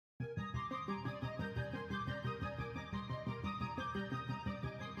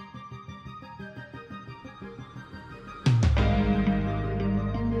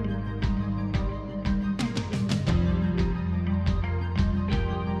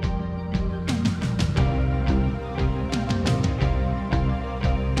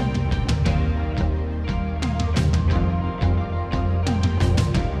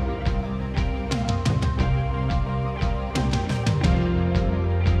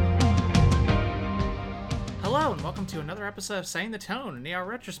welcome to another episode of Setting the Tone, an ER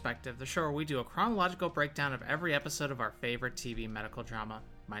Retrospective, the show where we do a chronological breakdown of every episode of our favorite TV medical drama.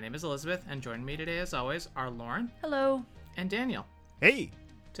 My name is Elizabeth, and joining me today, as always, are Lauren. Hello. And Daniel. Hey.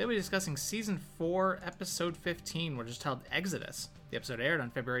 Today we'll be discussing Season 4, Episode 15, which is titled Exodus. The episode aired on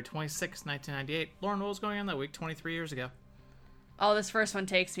February 26, 1998. Lauren, what was going on that week 23 years ago? Oh, this first one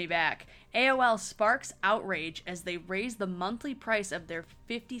takes me back. AOL sparks outrage as they raise the monthly price of their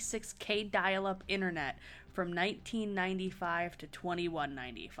 56K dial-up internet from $19.95 to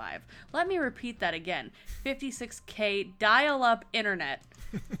 $21.95. Let me repeat that again. 56K dial-up internet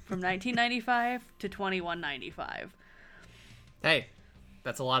from $19.95 to $21.95. Hey,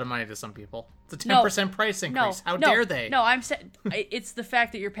 that's a lot of money to some people. It's a 10% price increase. How dare they? No, I'm saying it's the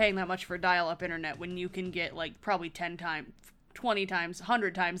fact that you're paying that much for dial-up internet when you can get like probably 10 times, 20 times,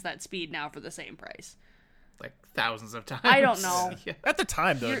 100 times that speed now for the same price. Like thousands of times. I don't know. Yeah. At the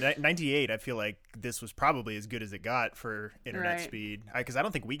time, though, 98, I feel like this was probably as good as it got for internet speed. Because I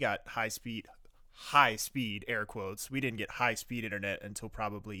don't think we got high speed, air quotes. We didn't get high speed internet until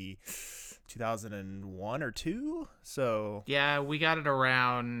probably 2001 or 2. So yeah, we got it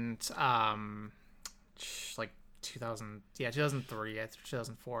around like 2000. Yeah, 2003,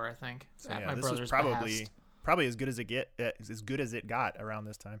 2004, I think. So, yeah, this was probably as good as it got around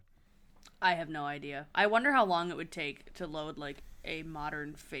this time. I have no idea. I wonder how long it would take to load like a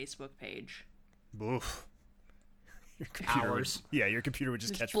modern Facebook page. Oof. Hours. Your computer would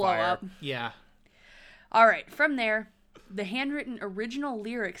just catch blow fire. up. Yeah. All right, from there, the handwritten original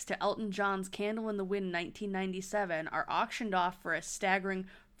lyrics to Elton John's Candle in the Wind 1997 are auctioned off for a staggering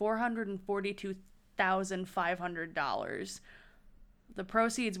 $442,500. The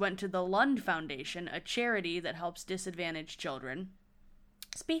proceeds went to the Lund Foundation, a charity that helps disadvantaged children.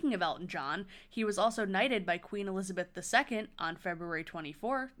 Speaking of Elton John, he was also knighted by Queen Elizabeth II on February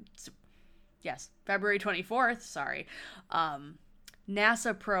 24th. Yes, February 24th, sorry.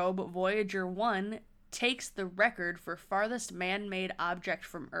 NASA probe Voyager 1 takes the record for farthest man-made object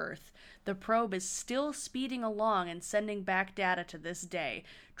from Earth. The probe is still speeding along and sending back data to this day,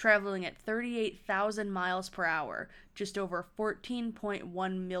 traveling at 38,000 miles per hour, just over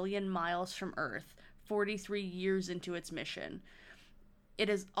 14.1 million miles from Earth, 43 years into its mission. It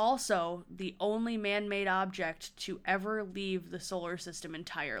is also the only man-made object to ever leave the solar system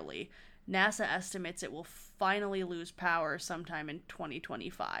entirely. NASA estimates it will finally lose power sometime in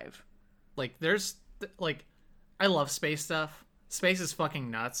 2025. I love space stuff. Space is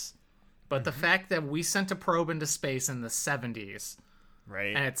fucking nuts. But the fact that we sent a probe into space in the 70s,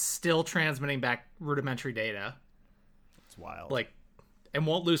 right, and it's still transmitting back rudimentary data, it's wild. And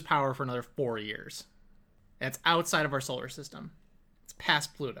won't lose power for another 4 years. And it's outside of our solar system. It's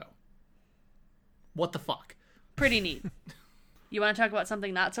past Pluto. What the fuck? Pretty neat. You want to talk about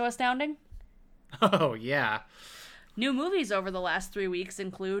something not so astounding? Oh, yeah. New movies over the last 3 weeks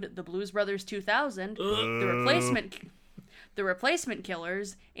include The Blues Brothers 2000, The Replacement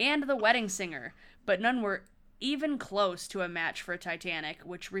Killers, and The Wedding Singer, but none were even close to a match for Titanic,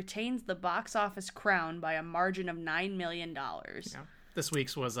 which retains the box office crown by a margin of $9 million. Yeah. This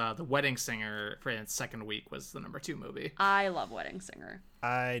week's was The Wedding Singer. For its second week was the number 2 movie. I love Wedding Singer.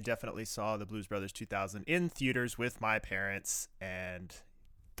 I definitely saw The Blues Brothers 2000 in theaters with my parents, and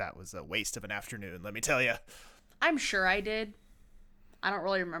that was a waste of an afternoon, let me tell you. I'm sure I did. I don't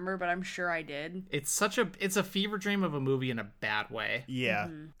really remember, but I'm sure I did. It's a fever dream of a movie in a bad way. Yeah,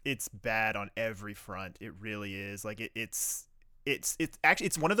 It's bad on every front. It really is. Like it's actually,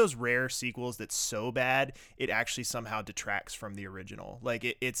 it's one of those rare sequels that's so bad it actually somehow detracts from the original.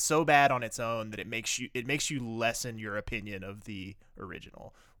 Like it's so bad on its own that it makes you lessen your opinion of the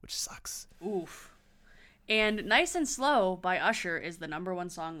original, which sucks. Oof. And Nice and Slow by Usher is the number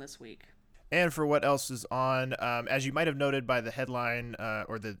 1 song this week. And for what else is on, as you might have noted by the headline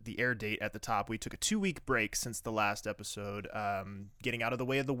or the air date at the top, we took a 2-week break since the last episode, getting out of the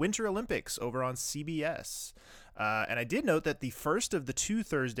way of the Winter Olympics over on CBS. And I did note that the first of the 2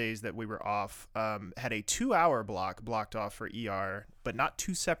 Thursdays that we were off had a 2-hour block blocked off for ER, but not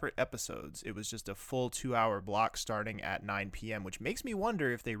 2 separate episodes. It was just a full 2-hour block starting at 9 p.m., which makes me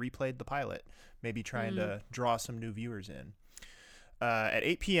wonder if they replayed the pilot, maybe trying to draw some new viewers in. At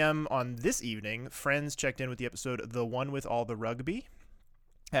 8 p.m. on this evening, Friends checked in with the episode The One with All the Rugby.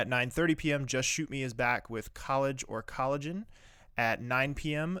 At 9:30 p.m., Just Shoot Me is back with College or Collagen. At 9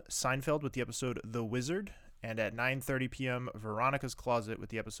 p.m., Seinfeld with the episode The Wizard. And at 9:30 p.m., Veronica's Closet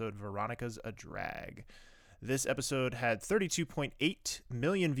with the episode Veronica's a Drag. This episode had 32.8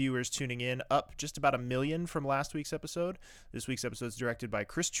 million viewers tuning in, up just about 1 million from last week's episode. This week's episode is directed by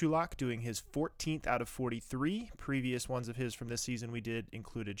Chris Chulak, doing his 14th out of 43. Previous ones of his from this season we did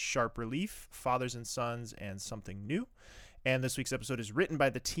included Sharp Relief, Fathers and Sons, and Something New. And this week's episode is written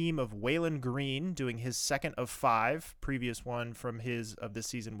by the team of Waylon Green, doing his 2nd of 5. Previous one from his of this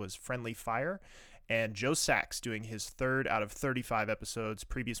season was Friendly Fire. And Joe Sachs doing his 3rd out of 35 episodes.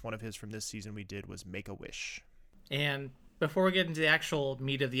 Previous one of his from this season we did was Make a Wish. And before we get into the actual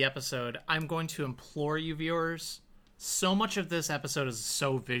meat of the episode, I'm going to implore you viewers, so much of this episode is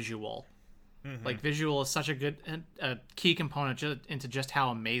so visual. Mm-hmm. Like, visual is such a key component into just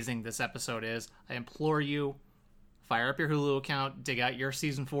how amazing this episode is. I implore you, fire up your Hulu account, dig out your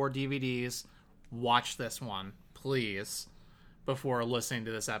Season 4 DVDs, watch this one, please, before listening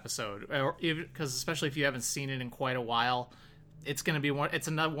to this episode. Because especially if you haven't seen it in quite a while, it's going to be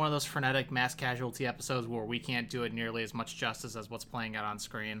another one of those frenetic mass casualty episodes where we can't do it nearly as much justice as what's playing out on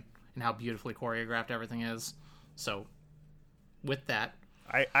screen and how beautifully choreographed everything is. So, with that,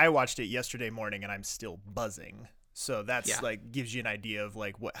 I watched it yesterday morning and I'm still buzzing. So that's gives you an idea of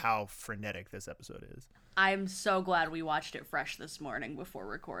how frenetic this episode is. I'm so glad we watched it fresh this morning before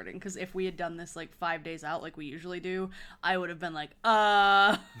recording, because if we had done this 5 days out like we usually do, I would have been like,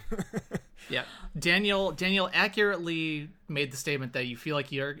 Yeah, Daniel accurately made the statement that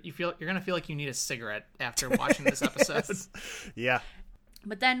you're gonna feel like you need a cigarette after watching this episode. Yes. Yeah.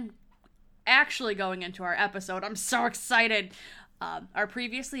 But then, actually going into our episode, I'm so excited. Our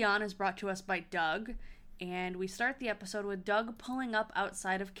Previously On is brought to us by Doug. And we start the episode with Doug pulling up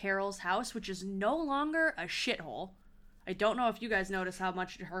outside of Carol's house, which is no longer a shithole. I don't know if you guys notice how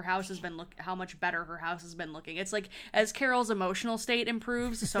much how much better her house has been looking. It's like, as Carol's emotional state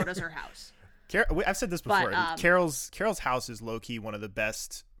improves, so does her house. I've said this before. Carol's house is low-key one of the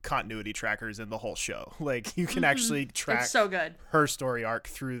best continuity trackers in the whole show. Like, you can actually track it's so good. Her story arc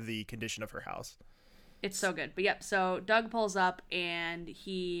through the condition of her house. It's so good. But yep, so Doug pulls up and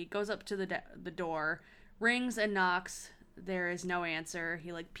he goes up to the door, rings and knocks. There is no answer.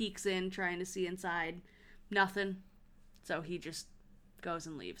 He peeks in, trying to see inside. Nothing. So he just goes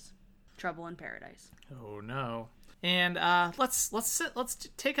and leaves. Trouble in paradise. Oh no. And let's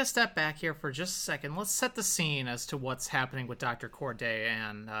take a step back here for just a second. Let's set the scene as to what's happening with Dr. Corday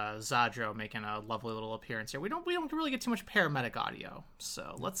and Zadro making a lovely little appearance here. We don't really get too much paramedic audio,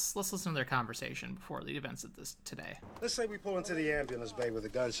 so let's listen to their conversation before the events of this today. Let's say we pull into the ambulance bay with a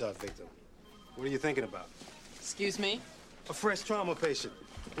gunshot victim. What are you thinking about? Excuse me? A fresh trauma patient.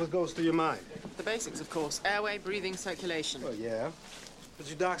 What goes through your mind? The basics, of course. Airway, breathing, circulation. Well, yeah. But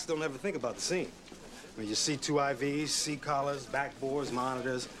you docs don't ever think about the scene. I mean, you see 2 IVs, seat collars, backboards,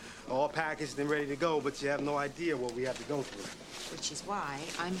 monitors, all packaged and ready to go, but you have no idea what we have to go through. Which is why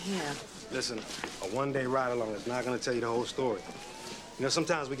I'm here. Listen, a one-day ride-along is not going to tell you the whole story. You know,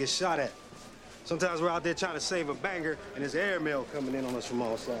 sometimes we get shot at. Sometimes we're out there trying to save a banger, and there's airmail coming in on us from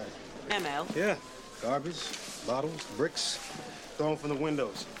all sides. ML? Yeah. Garbage, bottles, bricks, thrown from the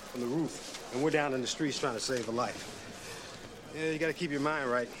windows, from the roof. And we're down in the streets trying to save a life. Yeah, you got to keep your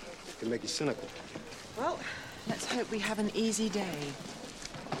mind right. It can make you cynical. Well, let's hope we have an easy day.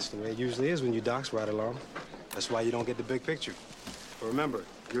 That's the way it usually is when you docs ride along. That's why you don't get the big picture. But remember,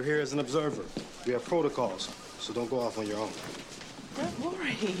 you're here as an observer. We have protocols, so don't go off on your own. Don't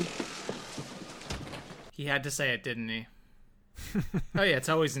worry. He had to say it, didn't he? Oh yeah, it's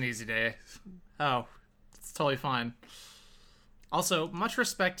always an easy day. Oh, it's totally fine. Also, much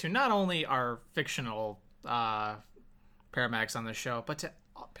respect to not only our fictional paramedics on this show, but to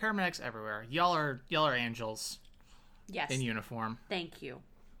paramedics everywhere. Y'all are angels. Yes. In uniform. Thank you.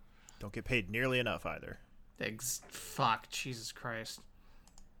 Don't get paid nearly enough either. Fuck, Jesus Christ.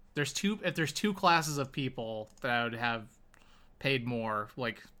 If there's two classes of people that I would have paid more,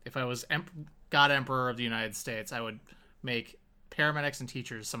 like if I was God Emperor of the United States, I would make paramedics and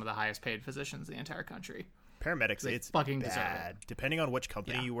teachers some of the highest paid physicians in the entire country. Paramedics, it's fucking bad. deserve it. Depending on which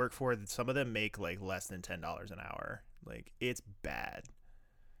company you work for, some of them make less than $10 an hour. It's bad.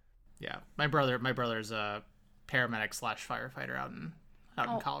 Yeah, my brother's a paramedic / firefighter out in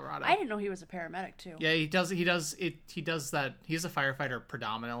Colorado. I didn't know he was a paramedic too. Yeah, he does that. He's a firefighter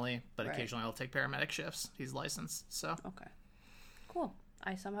predominantly, but occasionally he'll take paramedic shifts. He's licensed, so. Okay. Cool.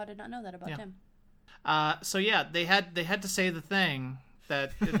 I somehow did not know that about him. So yeah, they had to say the thing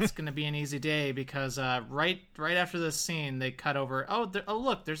that it's going to be an easy day because right after this scene they cut over. Oh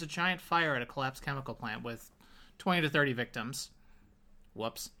look, there's a giant fire at a collapsed chemical plant with 20 to 30 victims.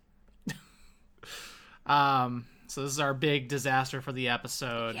 Whoops. So this is our big disaster for the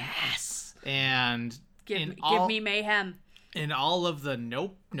episode. Yes. And give me mayhem. And all of the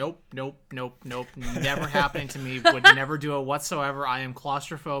nope, never happening to me, would never do it whatsoever. I am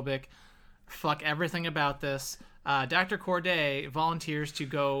claustrophobic. Fuck everything about this. Dr. Corday volunteers to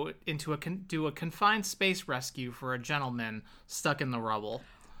go into do a confined space rescue for a gentleman stuck in the rubble.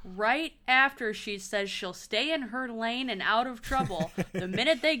 Right after she says she'll stay in her lane and out of trouble, the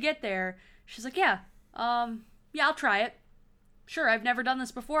minute they get there, she's like, yeah, I'll try it. Sure, I've never done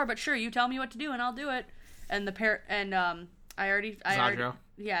this before, but sure, you tell me what to do and I'll do it. And Zadro.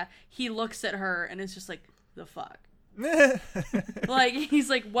 Yeah, he looks at her and is just like, the fuck? Like, he's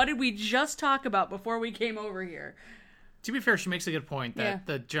like, what did we just talk about before we came over here? To be fair, she makes a good point that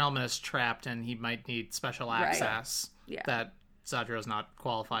the gentleman is trapped and he might need special access that Zadro's not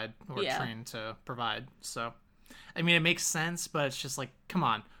qualified or trained to provide. So, I mean, it makes sense, but it's just like, come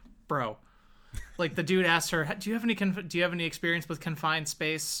on, bro. Like, the dude asks her, do you have any experience with confined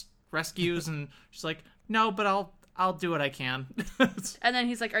space rescues? And she's like, no, but I'll do what I can. And then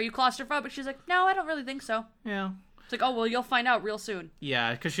he's like, are you claustrophobic? She's like, no, I don't really think so. Yeah. It's like, oh, well, you'll find out real soon.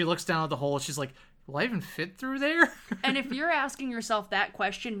 Yeah, because she looks down at the hole. She's like, will I even fit through there? And if you're asking yourself that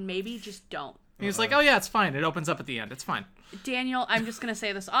question, maybe just don't. He's like, oh, yeah, it's fine. It opens up at the end. It's fine. Daniel, I'm just going to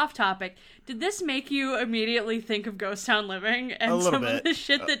say this off topic. Did this make you immediately think of Ghost Town Living and some of the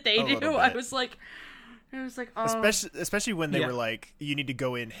shit that they do? I was like, oh. Especially when they were like, you need to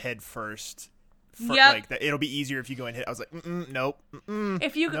go in head first. Yep. Like that, it'll be easier if you go in head. I was like, nope.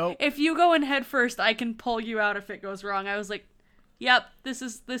 If you go in head first, I can pull you out if it goes wrong. I was like, yep, this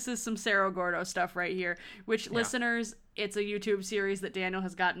is some Cerro Gordo stuff right here. Which, listeners, it's a YouTube series that Daniel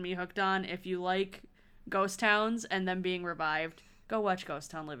has gotten me hooked on. If you like ghost towns and them being revived, go watch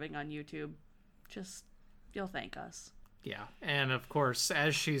Ghost Town Living on YouTube. You'll thank us. Yeah, and of course,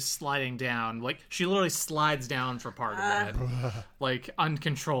 as she's sliding down, like, she literally slides down for part of it, like,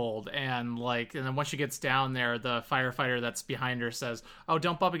 uncontrolled, and then once she gets down there, the firefighter that's behind her says, oh,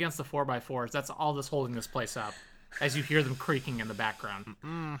 don't bump against the 4x4s, that's all that's holding this place up, as you hear them creaking in the background.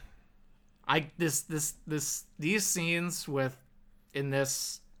 These scenes in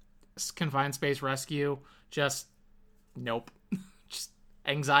this confined space rescue, just, nope.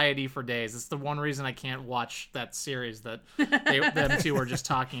 Anxiety for days. It's the one reason I can't watch that series that them two were just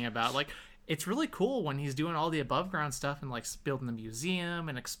talking about. Like, it's really cool when he's doing all the above ground stuff and like building the museum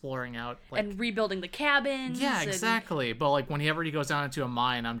and exploring out and rebuilding the cabins. Yeah, exactly. But like whenever he goes down into a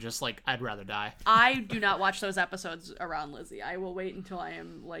mine, I'm just like, I'd rather die. I do not watch those episodes around Lizzie. I will wait until I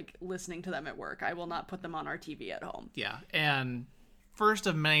am like listening to them at work. I will not put them on our TV at home. Yeah, and first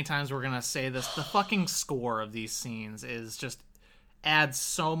of many times we're gonna say this: the fucking score of these scenes is just adds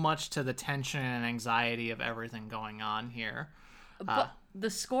so much to the tension and anxiety of everything going on here. But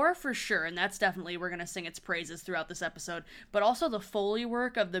the score for sure, and that's definitely, we're going to sing its praises throughout this episode, but also the Foley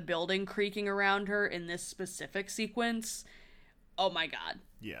work of the building creaking around her in this specific sequence. Oh my god.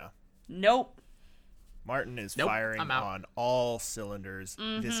 Yeah. Nope. Martin is firing on all cylinders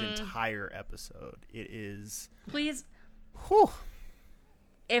this entire episode. It is... Please. Whew.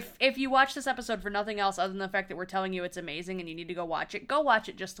 If you watch this episode for nothing else other than the fact that we're telling you it's amazing and you need to go watch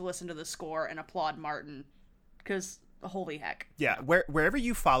it just to listen to the score and applaud Martin. Because, holy heck. Yeah, wherever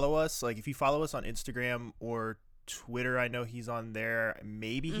you follow us, like if you follow us on Instagram or Twitter, I know he's on there.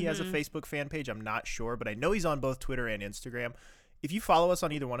 Maybe he has a Facebook fan page, I'm not sure, but I know he's on both Twitter and Instagram. If you follow us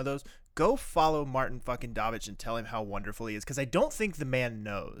on either one of those, go follow Martin fucking Dovich and tell him how wonderful he is, because I don't think the man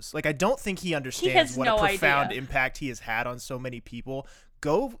knows. Like, I don't think he understands what a profound impact he has had on so many people.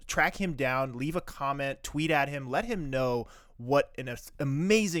 Go track him down, leave a comment, tweet at him, let him know what an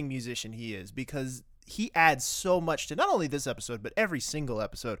amazing musician he is, because he adds so much to not only this episode, but every single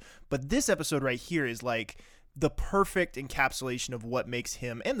episode. But this episode right here is like the perfect encapsulation of what makes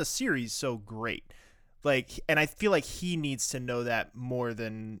him and the series so great. Like, and I feel like he needs to know that more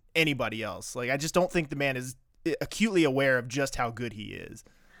than anybody else. Like, I just don't think the man is acutely aware of just how good he is.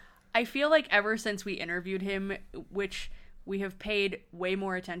 I feel like ever since we interviewed him, which we have paid way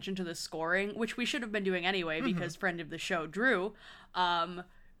more attention to the scoring, which we should have been doing anyway, because friend of the show, Drew,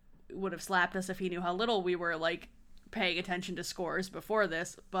 would have slapped us if he knew how little we were, like, paying attention to scores before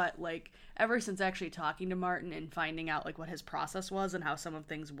this. But, like, ever since actually talking to Martin and finding out, like, what his process was and how some of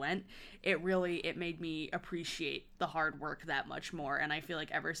things went, it made me appreciate the hard work that much more. And I feel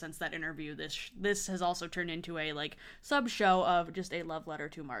like ever since that interview, this has also turned into a, like, sub-show of just a love letter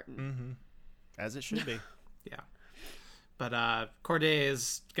to Martin. As it should be. Yeah. But Corday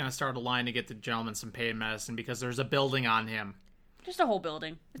is going to start a line to get the gentleman some pain medicine because there's a building on him. Just a whole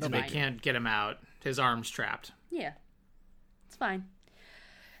building. It's and fine. They can't get him out. His arm's trapped. Yeah. It's fine.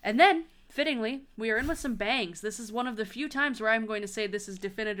 And then Fittingly, we are in with some bangs. This is one of the few times where I'm going to say this is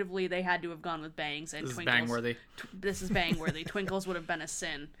definitively they had to have gone with bangs and This is Twinkles. bang-worthy. This is bang-worthy. Twinkles would have been a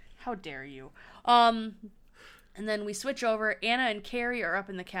sin. How dare you? And then we switch over. Anna and Carrie are up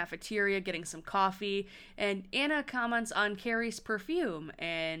in the cafeteria getting some coffee, and Anna comments on Carrie's perfume,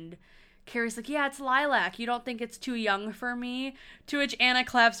 and Carrie's like, yeah, it's lilac. You don't think it's too young for me? To which Anna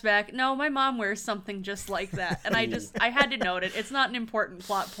claps back, no, my mom wears something just like that. And I had to note it. It's not an important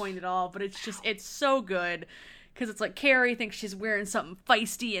plot point at all, but it's so good. Because it's like Carrie thinks she's wearing something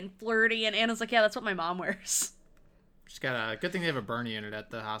feisty and flirty, and Anna's like, yeah, that's what my mom wears. She's got a good thing they have a burn unit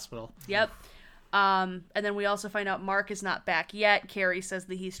at the hospital. Yep. And then we also find out Mark is not back yet. Carrie says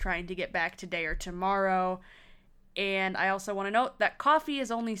that he's trying to get back today or tomorrow. And I also want to note that coffee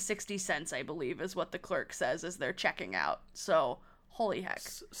is only 60 cents, I believe, is what the clerk says as they're checking out. So, holy heck.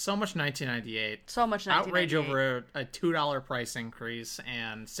 So much 1998. So much 1998. Outrage over a $2 price increase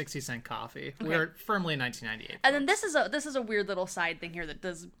and 60-cent coffee. Okay. We're firmly in 1998. And then this is a weird little side thing here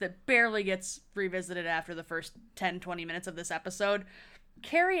that barely gets revisited after the first 10-20 minutes of this episode.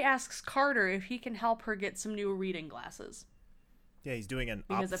 Carrie asks Carter if he can help her get some new reading glasses. Yeah, he's doing an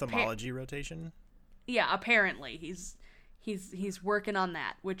ophthalmology rotation. Yeah, apparently he's working on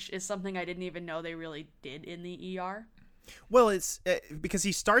that, which is something I didn't even know they really did in the ER. Well, it's because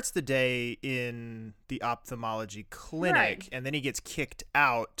he starts the day in the ophthalmology clinic, right, and then he gets kicked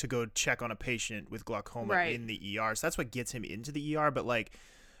out to go check on a patient with glaucoma right, in the ER. So that's what gets him into the ER. But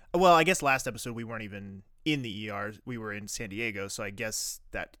well, I guess last episode we weren't even in the ER. We were in San Diego, so I guess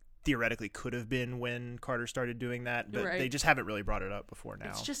that theoretically could have been when Carter started doing that. But They just haven't really brought it up before now.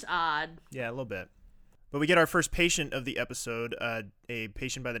 It's just odd. Yeah, a little bit. But we get our first patient of the episode, a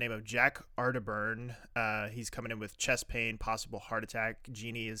patient by the name of Jack Arterburn. He's coming in with chest pain, possible heart attack.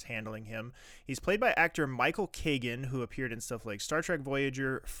 Jeannie is handling him. He's played by actor Michael Kagan, who appeared in stuff like Star Trek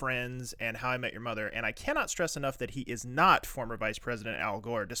Voyager, Friends, and How I Met Your Mother. And I cannot stress enough that he is not former Vice President Al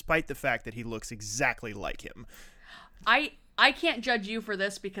Gore, despite the fact that he looks exactly like him. I can't judge you for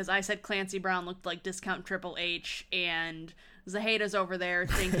this because I said Clancy Brown looked like Discount Triple H, and Zaheda's over there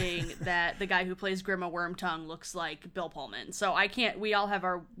thinking that the guy who plays Grima Wormtongue looks like Bill Pullman. So I can't. We all have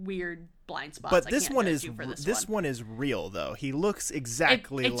our weird blind spots. But this one is one is real though. He looks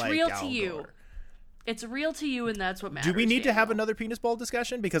exactly like Al Gore. It's real to you. It's real to you, and that's what matters. Do we need to have another penis ball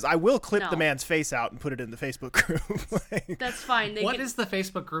discussion? Because I will clip the man's face out and put it in the Facebook group. That's fine. What is the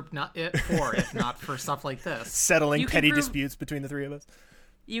Facebook group not it for, if not for stuff like this? Settling petty disputes between the three of us.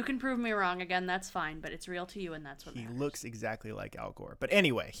 You can prove me wrong again, that's fine, but it's real to you, and that's what matters. He looks exactly like Al Gore. But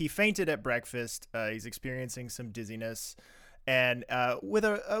anyway, he fainted at breakfast. He's experiencing some dizziness. And with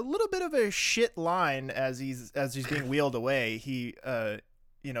a little bit of a shit line as he's being wheeled away, he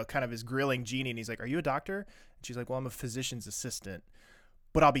kind of is grilling Jeannie, and he's like, "Are you a doctor?" And she's like, "Well, I'm a physician's assistant,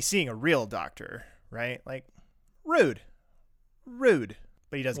 but I'll be seeing a real doctor, right?" Like, rude.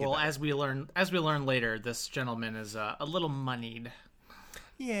 But he does. Well, as we learn later, this gentleman is a little moneyed.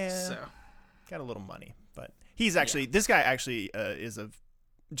 Yeah. So got a little money, but he's actually this guy actually is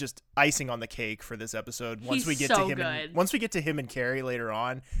just icing on the cake for this episode. Once we get to him and Carrie later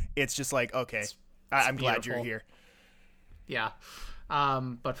on, it's just like, okay, I'm glad you're here. Yeah.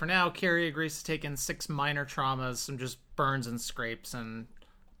 But for now, Carrie agrees to take in 6 minor traumas, some just burns and scrapes, and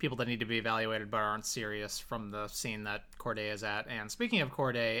people that need to be evaluated but aren't serious from the scene that Corday is at. And speaking of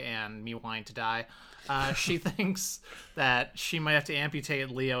Corday and me wanting to die, she thinks that she might have to amputate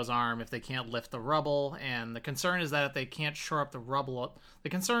Leo's arm if they can't lift the rubble. And the concern is that if they can't shore up the rubble up, the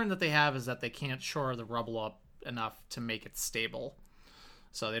concern that they have is that they can't shore the rubble up enough to make it stable.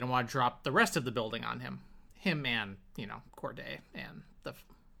 So they don't want to drop the rest of the building on him and, Corday and the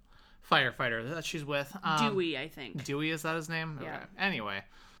firefighter that she's with. Dewey, I think. Dewey, is that his name? Yeah. Okay. Anyway,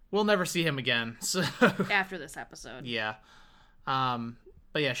 we'll never see him again. So after this episode. Yeah.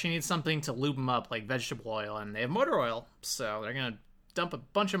 But yeah, she needs something to lube him up, like vegetable oil, and they have motor oil. So they're going to dump a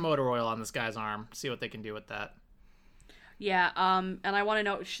bunch of motor oil on this guy's arm, see what they can do with that. Yeah, and I want to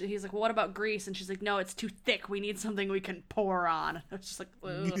know, he's like, well, what about grease? And she's like, no, it's too thick. We need something we can pour on. It's just like,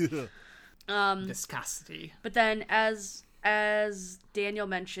 ugh. Viscosity. But then, as Daniel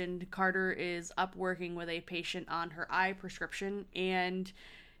mentioned, Carter is up working with a patient on her eye prescription, and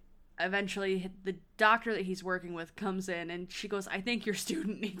eventually the doctor that he's working with comes in, and she goes, I think your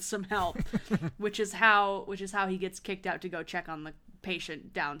student needs some help, which is how he gets kicked out to go check on the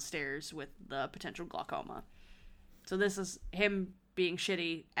patient downstairs with the potential glaucoma. So this is him being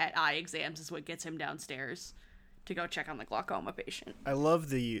shitty at eye exams is what gets him downstairs to go check on the glaucoma patient. I love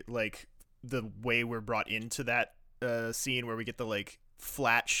the way we're brought into that scene where we get the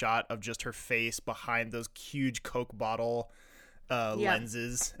flat shot of just her face behind those huge Coke bottle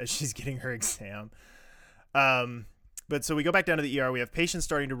lenses as she's getting her exam. But so we go back down to the ER. We have patients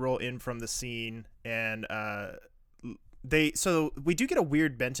starting to roll in from the scene, and so we do get a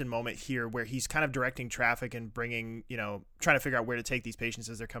weird Benton moment here where he's kind of directing traffic and bringing, trying to figure out where to take these patients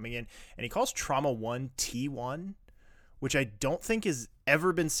as they're coming in. And he calls Trauma 1 T1, which I don't think has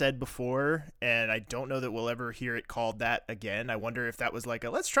ever been said before. And I don't know that we'll ever hear it called that again. I wonder if that was like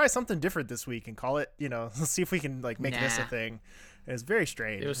let's try something different this week and call it, let's see if we can make this a thing. It was very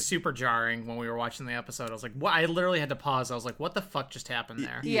strange. It was super jarring when we were watching the episode. I was like, what? I literally had to pause. I was like, what the fuck just happened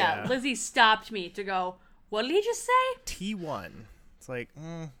there? Yeah. Lizzie stopped me to go, what did he just say? T1. It's like,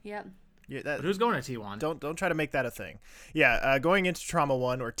 Yep. Yeah, but who's going to T1? Don't try to make that a thing. Yeah, going into Trauma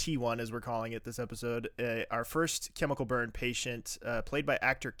 1, or T1 as we're calling it this episode, our first chemical burn patient, played by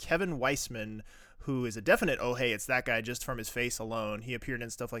actor Kevin Weissman, who is a definite, oh hey, it's that guy just from his face alone. He appeared in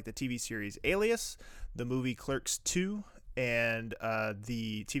stuff like the TV series Alias, the movie Clerks 2, and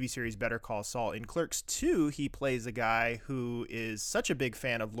the TV series Better Call Saul. In Clerks 2, he plays a guy who is such a big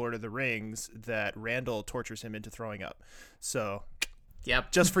fan of Lord of the Rings that Randall tortures him into throwing up. So,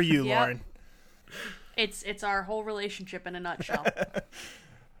 yep, just for you, Lauren. It's our whole relationship in a nutshell.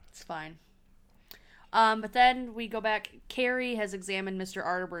 It's fine. But then we go back. Carrie has examined Mr.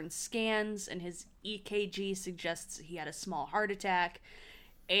 Arterburn's scans, and his EKG suggests he had a small heart attack.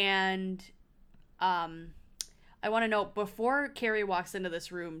 And I want to note, before Carrie walks into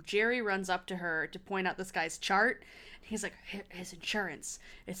this room, Jerry runs up to her to point out this guy's chart. He's like, his insurance.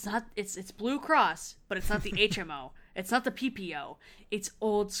 It's Blue Cross, but it's not the HMO. It's not the PPO. It's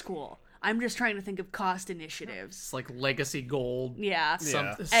old school. I'm just trying to think of cost initiatives. It's like Legacy Gold. Yeah.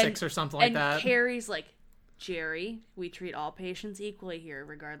 6 or something like that. And Carrie's like, Jerry, we treat all patients equally here,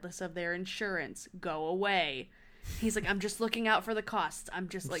 regardless of their insurance. Go away. He's like, I'm just looking out for the costs. I'm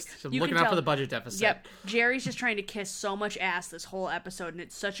just like, looking out for the budget deficit. Yep. Jerry's just trying to kiss so much ass this whole episode, and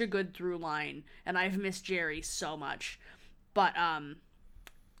it's such a good through line. And I've missed Jerry so much. But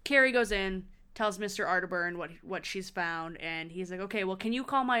Carrie goes in, tells Mr. Arterburn what she's found, and he's like, okay, well, can you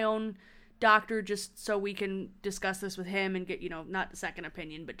call my own doctor just so we can discuss this with him and get, not a second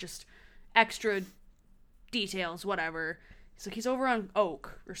opinion, but just extra details, whatever. He's like, he's over on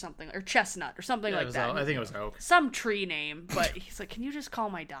Oak or something, or Chestnut or something like that. I think it was Oak. Some tree name, but he's like, can you just call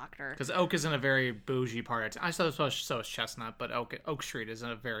my doctor? Because Oak is in a very bougie part of town. I suppose so is Chestnut, but Oak Street is in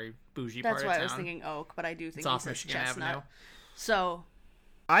a very bougie part of town. That's why I was thinking Oak, but I do think it's off he says Michigan Chestnut. Avenue. So,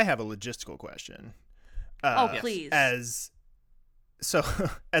 I have a logistical question. Please. As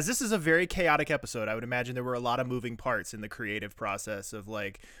this is a very chaotic episode, I would imagine there were a lot of moving parts in the creative process of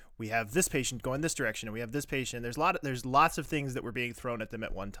like, we have this patient going this direction and we have this patient. There's lots of things that were being thrown at them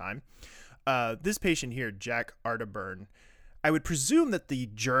at one time. This patient here, Jack Arterburn, I would presume that the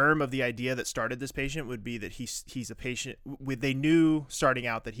germ of the idea that started this patient would be that he's a patient they knew starting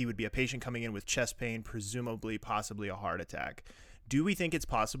out that he would be a patient coming in with chest pain, presumably possibly a heart attack. Do we think it's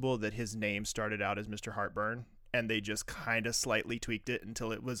possible that his name started out as Mr. Heartburn and they just kind of slightly tweaked it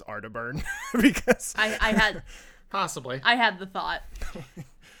until it was Arterburn? Because I had possibly. I had the thought.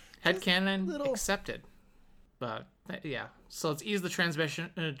 Headcanon accepted. But yeah, so let's ease the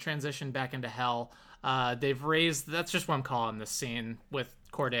transition back into hell. They've raised, that's just what I'm calling this scene with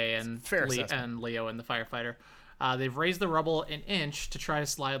Corday and Leo and the firefighter. They've raised the rubble an inch to try to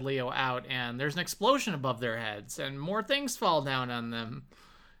slide Leo out, and there's an explosion above their heads, and more things fall down on them.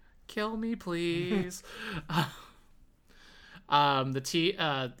 Kill me, please. And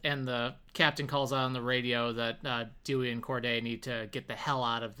the captain calls out on the radio that Dewey and Corday need to get the hell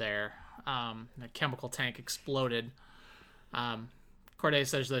out of there. The chemical tank exploded. Corday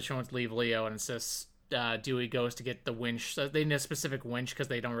says that she wants to leave Leo and insists Dewey goes to get the winch. So they need a specific winch because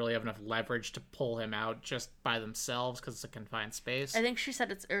they don't really have enough leverage to pull him out just by themselves because it's a confined space. I think she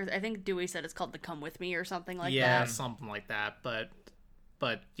said I think Dewey said it's called the Come With Me or something like that. Yeah, something like that.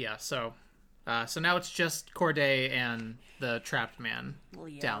 But yeah, so now it's just Corday and the trapped man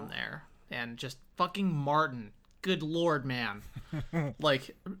Leo. Down there. And just fucking Martin. Good lord, man.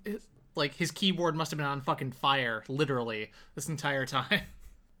 like his keyboard must have been on fucking fire, literally, this entire time.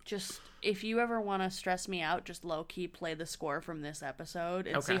 Just, if you ever want to stress me out, just low-key play the score from this episode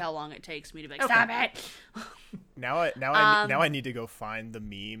and see how long it takes me to be like, stop it! Now I need to go find the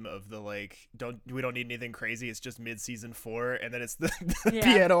meme of the like, we don't need anything crazy, it's just mid-season 4, and then it's the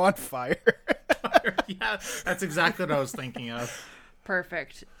piano on fire. Yeah, that's exactly what I was thinking of.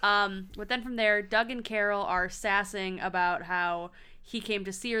 Perfect. But then from there, Doug and Carol are sassing about how he came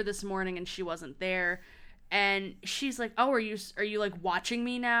to see her this morning and she wasn't there. And she's like, oh, are you like watching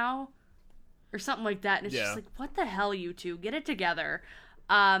me now? Or something like that. And it's just like, what the hell, you two? Get it together.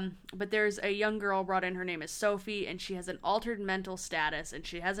 But there's a young girl brought in. Her name is Sophie, and she has an altered mental status, and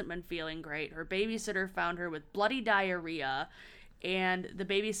she hasn't been feeling great. Her babysitter found her with bloody diarrhea, and the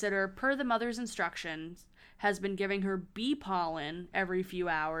babysitter, per the mother's instructions, has been giving her bee pollen every few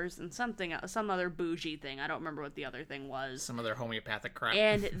hours and some other bougie thing. I don't remember what the other thing was. Some other homeopathic crap.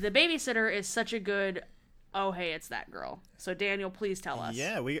 And the babysitter is such a good, oh, hey, it's that girl. So, Daniel, please tell us.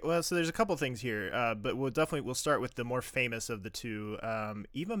 Yeah, so there's a couple things here, but we'll start with the more famous of the two.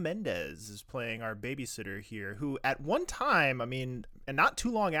 Eva Mendes is playing our babysitter here, who at one time, I mean, and not too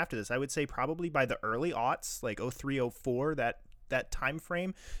long after this, I would say probably by the early aughts, like 03, 04, that time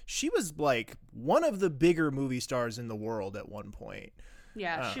frame, she was like one of the bigger movie stars in the world at one point.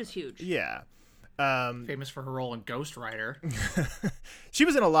 Yeah, she was huge. Yeah. Famous for her role in Ghost Rider. She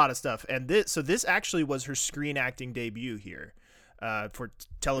was in a lot of stuff, and this actually was her screen acting debut here, for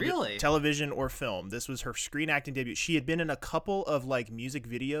television or film. This was her screen acting debut. She had been in a couple of like music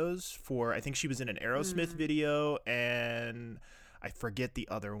videos for, I think she was in an Aerosmith video, and I forget the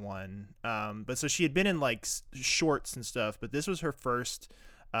other one. But so she had been in like shorts and stuff, but this was her first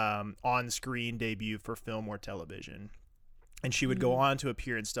on-screen debut for film or television. And she would go on to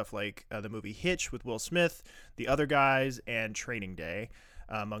appear in stuff like the movie Hitch with Will Smith, The Other Guys, and Training Day,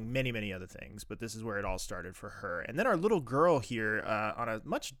 among many, many other things. But this is where it all started for her. And then our little girl here, on a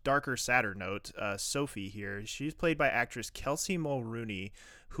much darker, sadder note, Sophie here, she's played by actress Kelsey Mulrooney,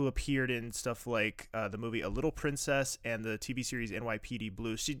 who appeared in stuff like the movie A Little Princess and the TV series NYPD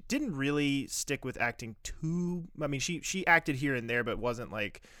Blue. She didn't really stick with acting too... I mean, she acted here and there, but wasn't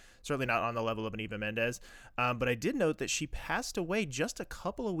like... certainly not on the level of an Eva Mendes. But I did note that she passed away just a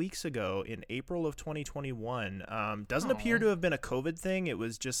couple of weeks ago in April of 2021. Doesn't appear to have been a COVID thing. It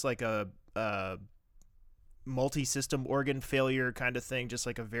was just like a multi-system organ failure kind of thing, just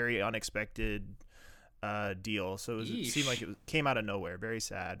like a very unexpected deal. So it seemed like it came out of nowhere. Very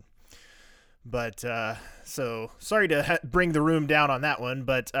sad. But so sorry to bring the room down on that one,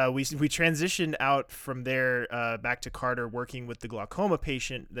 but we transitioned out from there back to Carter working with the glaucoma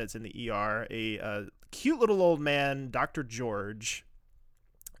patient that's in the ER, a cute little old man, Dr. George.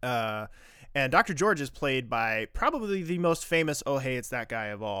 And Dr. George is played by probably the most famous "Oh Hey, It's That Guy"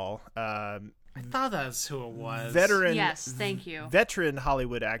 of all. I thought that's who it was. Veteran, yes, thank you. Veteran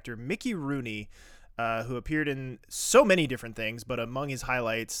Hollywood actor Mickey Rooney. Who appeared in so many different things, but among his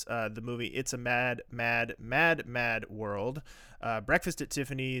highlights, the movie It's a Mad, Mad, Mad, Mad World, Breakfast at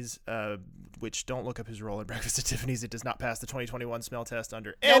Tiffany's, which don't look up his role in Breakfast at Tiffany's. It does not pass the 2021 smell test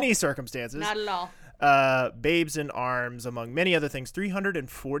under any circumstances. Not at all. Babes in Arms, among many other things.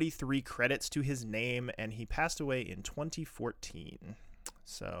 343 credits to his name, and he passed away in 2014.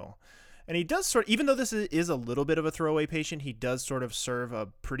 So... and he does even though this is a little bit of a throwaway patient, he does sort of serve a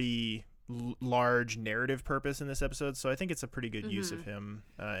pretty... large narrative purpose in this episode, so I think it's a pretty good use of him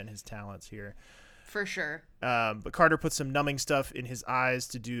and his talents here. For sure. But Carter puts some numbing stuff in his eyes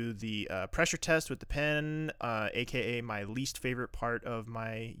to do the pressure test with the pen, aka my least favorite part of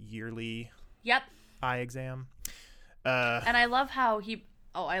my yearly eye exam. And I love how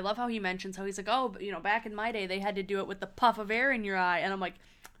he mentions how he's like, oh, back in my day they had to do it with the puff of air in your eye, and I'm like,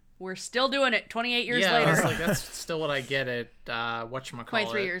 we're still doing it 28 years later. I was like, that's still what I get at whatchamacallit.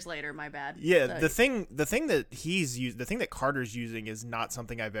 23 years later, my bad. Yeah, the thing that Carter's using is not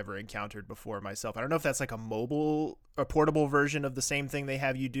something I've ever encountered before myself. I don't know if that's like a portable version of the same thing they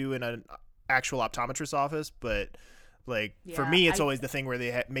have you do in an actual optometrist office, but like for me, it's always the thing where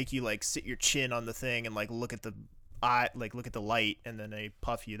they make you like sit your chin on the thing and like look at the eye, like look at the light, and then they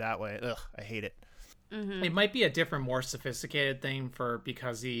puff you that way. Ugh, I hate it. Mm-hmm. It might be a different, more sophisticated thing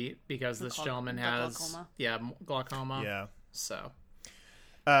because this gentleman has glaucoma. Yeah. So,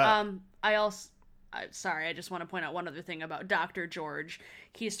 I just want to point out one other thing about Dr. George.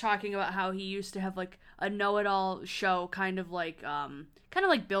 He's talking about how he used to have like a know-it-all show, kind of like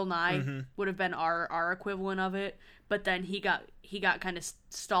Bill Nye would have been our equivalent of it. But then he got kind of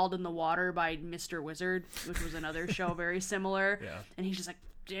stalled in the water by Mr. Wizard, which was another show very similar. Yeah. And he's just like,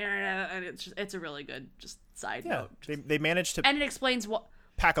 and it's a really good side note. They managed to, and it explains what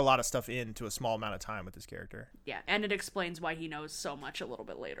pack a lot of stuff into a small amount of time with this character. Yeah, and it explains why he knows so much a little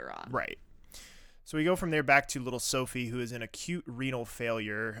bit later on. Right. So we go from there back to little Sophie, who is in acute renal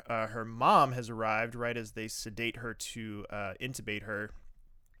failure. Her mom has arrived right as they sedate her to intubate her.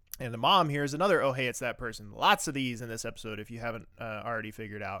 And the mom here is another, oh, hey, it's that person. Lots of these in this episode, if you haven't already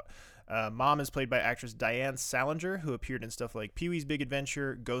figured out. Mom is played by actress Diane Salinger, who appeared in stuff like Pee-wee's Big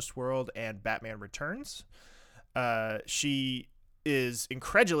Adventure, Ghost World, and Batman Returns. She is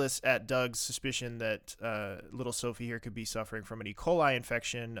incredulous at Doug's suspicion that little Sophie here could be suffering from an E. coli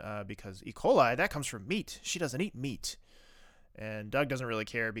infection because E. coli, that comes from meat. She doesn't eat meat. And Doug doesn't really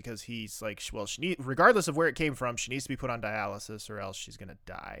care because he's like, well, regardless of where it came from, she needs to be put on dialysis or else she's going to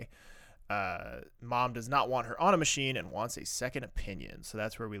die. Mom does not want her on a machine and wants a second opinion. So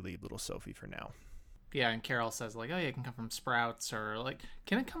that's where we leave little Sophie for now. Yeah, and Carol says, like, oh, yeah, it can come from sprouts, or, like,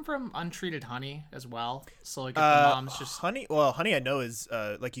 can it come from untreated honey as well? So, like, if the mom's just... Honey, well, honey I know is,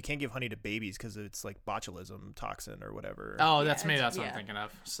 like, you can't give honey to babies because it's, like, botulism toxin or whatever. Oh, that's maybe that's what I'm thinking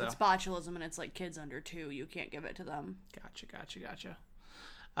of. So it's botulism, and it's, like, kids under 2. You can't give it to them. Gotcha.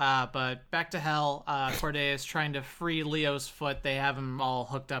 But back to hell, Corday is trying to free Leo's foot. They have him all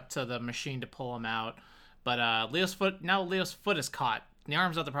hooked up to the machine to pull him out. But Leo's foot is caught. The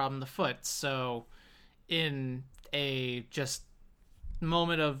arm's not the problem, the foot. So... in a just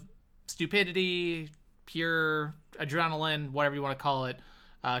moment of stupidity, pure adrenaline, whatever you want to call it,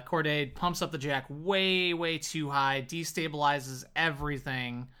 Corday pumps up the jack way, way too high, destabilizes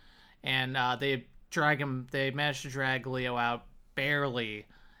everything, and they manage to drag Leo out barely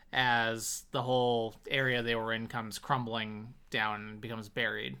as the whole area they were in comes crumbling down and becomes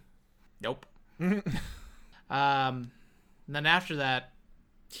buried. Nope. And then after that,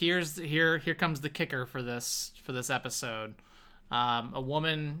 here comes the kicker for this episode. A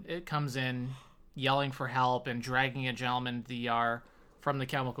woman comes in yelling for help and dragging a gentleman to the ER from the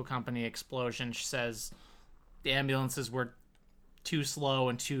chemical company explosion. She says the ambulances were too slow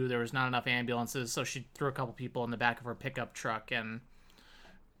and there was not enough ambulances, so she threw a couple people in the back of her pickup truck and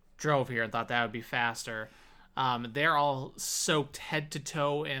drove here and thought that would be faster. They're all soaked head to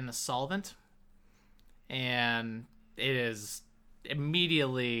toe in the solvent, and it is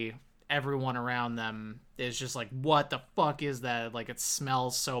immediately everyone around them is just like, what the fuck is that? Like, it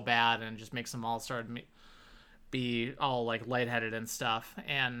smells so bad, and just makes them all start to be all like lightheaded and stuff.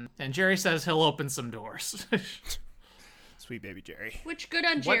 And Jerry says he'll open some doors. Sweet baby Jerry. Which good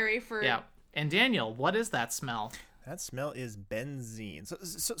on Jerry for... Yeah. And Daniel, what is that smell? That smell is benzene.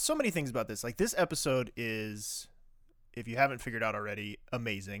 So many things about this. Like, this episode is, if you haven't figured out already,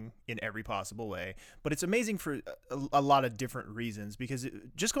 amazing in every possible way. But it's amazing for a lot of different reasons, because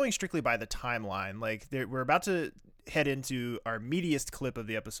just going strictly by the timeline, like, we're about to head into our meatiest clip of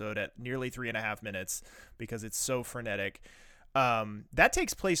the episode at nearly 3.5 minutes because it's so frenetic. That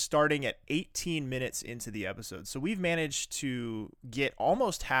takes place starting at 18 minutes into the episode. So we've managed to get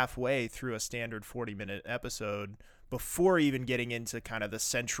almost halfway through a standard 40-minute episode before even getting into kind of the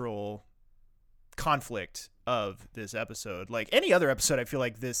central conflict of this episode. Like any other episode, I feel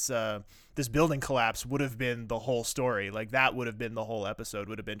like this building collapse would have been the whole story. Like, that would have been the whole episode,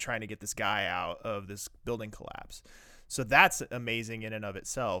 would have been trying to get this guy out of this building collapse. So that's amazing in and of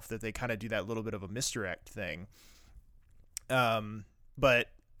itself, that they kind of do that little bit of a misdirect thing. But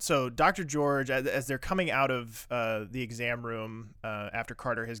so Dr. George, as they're coming out of the exam room after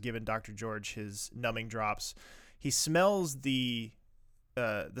Carter has given Dr. George his numbing drops, he smells the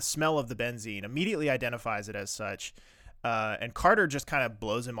smell of the benzene, immediately identifies it as such, and Carter just kind of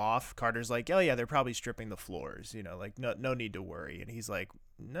blows him off. Carter's like, oh yeah, they're probably stripping the floors, like no need to worry. And he's like,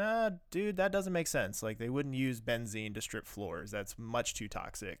 nah, dude, that doesn't make sense. Like, they wouldn't use benzene to strip floors. That's much too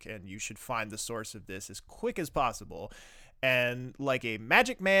toxic, and you should find the source of this as quick as possible. And like a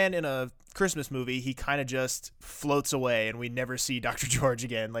magic man in a Christmas movie, he kind of just floats away, and we never see Dr. George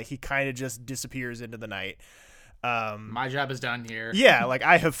again. Like, he kind of just disappears into the night. My job is done here. Yeah, like,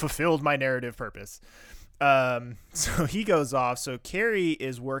 I have fulfilled my narrative purpose. So he goes off. So Carrie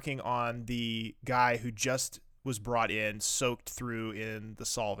is working on the guy who just was brought in, soaked through in the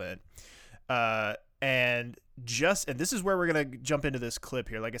solvent. And this is where we're going to jump into this clip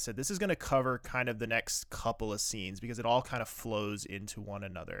here. Like I said, this is going to cover kind of the next couple of scenes because it all kind of flows into one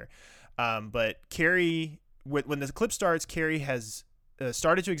another. But Carrie, when the clip starts, Carrie has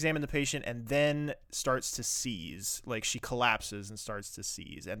started to examine the patient and then starts to seize. Like, she collapses and starts to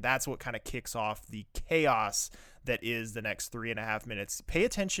seize. And that's what kind of kicks off the chaos that is the next 3.5 minutes. Pay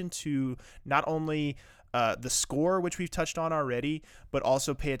attention to not only the score, which we've touched on already, but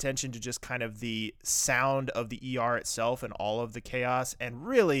also pay attention to just kind of the sound of the ER itself and all of the chaos. And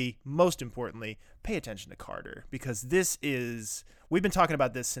really, most importantly, pay attention to Carter, because we've been talking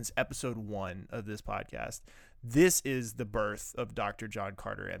about this since episode 1 of this podcast. This is the birth of Dr. John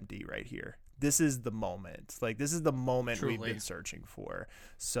Carter, MD, right here. This is the moment. Like, this is the moment Truly. We've been searching for.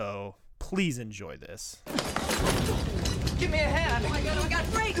 So please enjoy this. Give me a hand. Oh my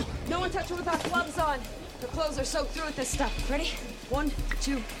God, break. No one touch her with our gloves on. Her clothes are soaked through with this stuff. Ready? 1,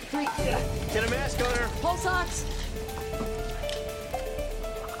 2, 3. Get a mask on her. Pull socks.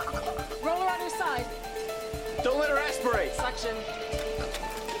 Roll her on her side. Don't let her aspirate. Suction.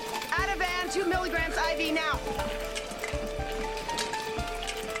 Ativan, 2 milligrams IV now.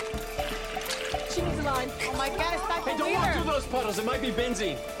 She needs a lot. line. Oh my God, it's Dr. Hey, don't walk through those puddles. It might be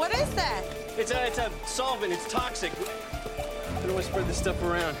benzene. What is that? It's a solvent. It's toxic. I don't want to spread this stuff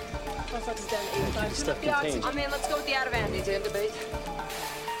around. Plus, down to 85. Stuff contained. I'm in. Let's go with the Ativan. Need to end debate.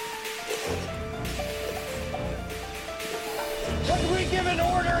 When we give an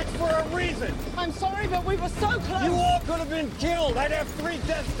order, it's for a reason. I'm sorry, but we were so close. You all could have been killed. I'd have 3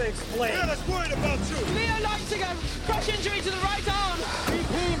 deaths to explain. Yeah, that's worried about you. Leo Leipziger, crush injury to the right arm.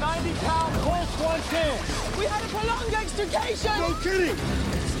 BP, 90 pound, pulse 110. We had a prolonged extrication. No kidding.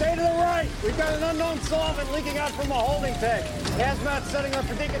 Stay to the right. We've got an unknown solvent leaking out from a holding tank. Hazmat setting up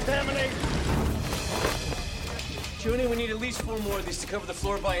for decontamination. Junie, we need at least 4 more of these to cover the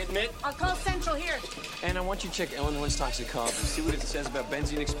floor by admit. I'll call Central here. And I want you to check Ellen One's toxicology. See what it says about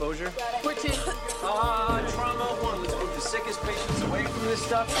benzene exposure. Which is Trauma 1. Let's move the sickest patients away from this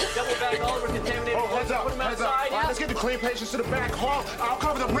stuff. Double bag all of our contaminated Heads up, Put them heads up. outside. All right, let's get the clean patients to the back hall. I'll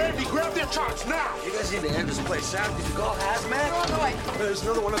cover them. Randy, grab their charts now. You guys need to end this place out. Did you call hazmat? There's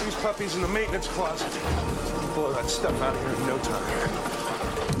another one of these puppies in the maintenance closet. Blow that stuff out of here in no time.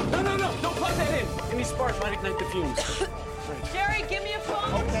 No. Don't plug that in. Any sparks might ignite the fumes. Jerry, give me a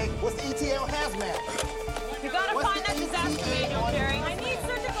phone. Okay, what's the ETL hazmat? You gotta What's find the that disaster ETA manual, on Jerry. it? I need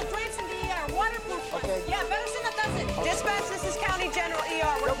surgical drapes in the ER, waterproof ones. Okay. Yeah, medicine that does it. Dispatch, this is County General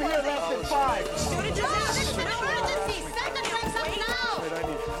ER. We're They'll be here less than 5. Shortages It's an emergency! Send the drinks up now! Wait, I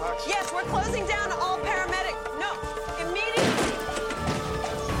need oxygen. Yes, we're closing down all paramedic. No, immediately.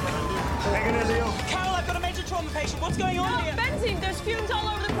 Hang in there, Leo. Carol, I've got a major trauma patient. What's going on No, benzene. There's fumes all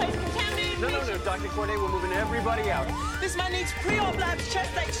over the place. Contaminated No, patient. Dr. Corday, we're moving everybody out. This man needs pre-op labs,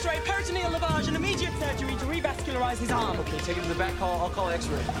 chest x-ray, peritoneal lavage, and immediate surgery to revascularize his arm. Okay, take him to the back hall. I'll call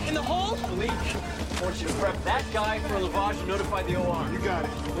X-ray. In the hall? Malik, I want you to prep that guy for a lavage and notify the OR. You got it.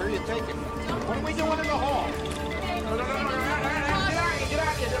 Where are you taking? What are we doing in the hall? No. Get out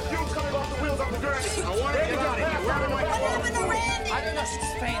of here. The fume's coming off the wheels of the gurney. I want to get out of here. Where am I? What happened to Randy? I don't know,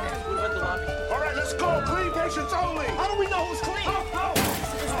 she's fainted. What about the lobby? All right, let's go. Clean patients only. How do we know who's clean?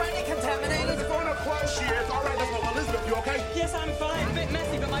 Is Randy contaminated? It's going up close. She is. All right, let's go. Elizabeth, you okay? Yes, I'm fine. A bit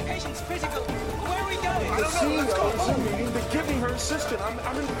messy, but my patient's critical. Where are we going? I don't know. Let's go. Zoom meeting. They're giving her assistant.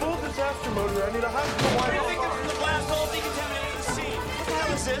 I'm in full disaster mode here. I need a hospital wide Everything from the blast hole decontaminated the scene. What the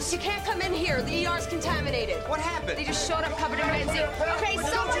hell is this? You can't come in here. The ER's contaminated. What happened? They just showed up covered in benzene. Okay,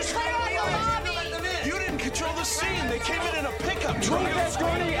 someone clear out the lobby. You didn't control the scene. They came in a pickup truck. Move that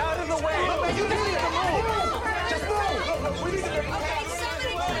gurney out of the way. You need to move. Just move. Look, we need to get Okay,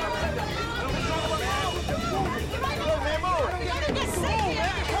 somebody clear out the lobby.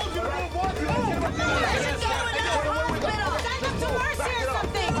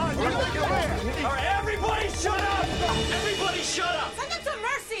 All right, everybody shut up! Everybody shut up! Send them to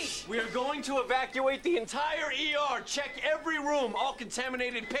Mercy! We are going to evacuate the entire ER. Check every room. All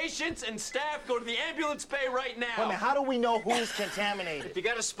contaminated patients and staff go to the ambulance bay right now. Wait a minute, how do we know who's contaminated? If you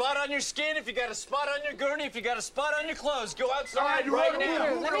got a spot on your skin, if you got a spot on your gurney, if you got a spot on your clothes, go outside right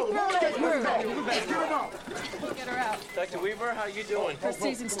now. Let me through. Get her out. Dr. Weaver, how you doing? Her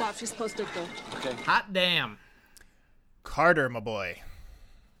season stopped. She's supposed to go. Hot damn. Carter, my boy.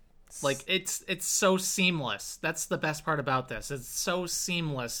 Like it's so seamless. That's the best part about this. It's so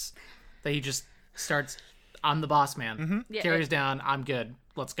seamless that he just starts, I'm the boss man. Yeah, Carries down, I'm good.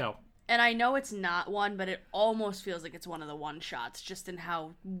 Let's go. And I know it's not one, but it almost feels like it's one of the one shots, just in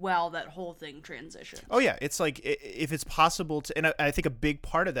how well that whole thing transitions. Oh yeah, it's like if it's possible to, and I think a big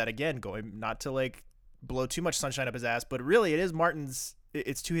part of that, again, going not to like blow too much sunshine up his ass, but really it is Martin's.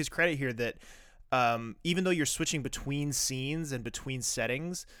 It's to his credit here that even though you're switching between scenes and between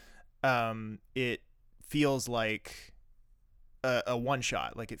settings, it feels like a one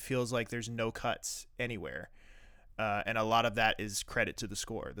shot. Like it feels like there's no cuts anywhere. And a lot of that is credit to the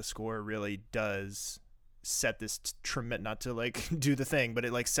score. The score really does set this not to like do the thing, but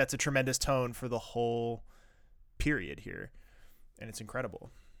it like sets a tremendous tone for the whole period here. And it's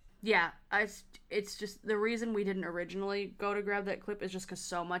incredible. Yeah, it's just the reason we didn't originally go to grab that clip is just because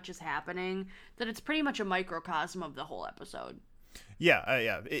so much is happening that it's pretty much a microcosm of the whole episode.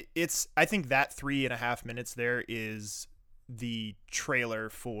 Yeah. It's I think that 3.5 minutes there is the trailer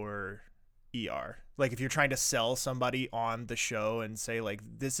for ER. Like if you're trying to sell somebody on the show and say like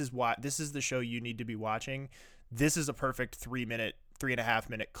this is the show you need to be watching, this is a perfect 3.5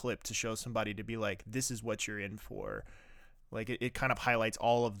 minute clip to show somebody to be like, this is what you're in for. Like it kind of highlights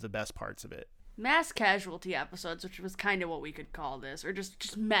all of the best parts of it. Mass casualty episodes, which was kind of what we could call this, or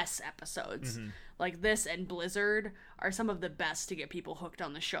just mess episodes, like this and Blizzard, are some of the best to get people hooked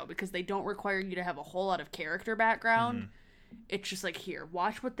on the show because they don't require you to have a whole lot of character background. It's just like, here,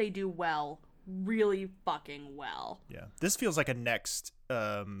 watch what they do well, really fucking well. Yeah, this feels like a next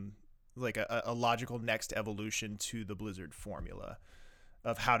like a logical next evolution to the Blizzard formula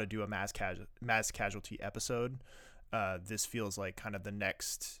of how to do a mass casualty episode. This feels like kind of the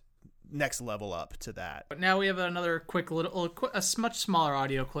next level up to that. But now we have another a much smaller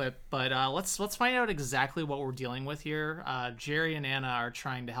audio clip, but let's find out exactly what we're dealing with here. Jerry and Anna are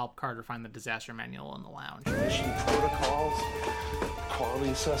trying to help Carter find the disaster manual in the lounge. Mission protocols, quality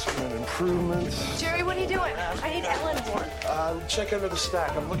assessment improvements. Jerry, what are you doing? I need Ellen for. Check under the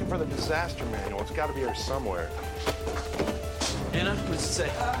stack. I'm looking for the disaster manual. It's got to be here somewhere. Anna, what does it say?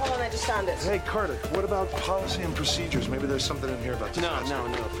 Hold on, I just found it. Hey, Carter, what about policy and procedures? Maybe there's something in here about No,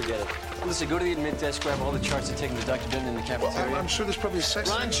 forget it. Listen, go to the admit desk, grab all the charts and take them to Dr. Denton in the cafeteria. Well, I'm sure there's probably a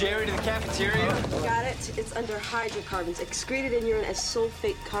section. Run, Jerry, to the cafeteria. Got it. It's under hydrocarbons, excreted in urine as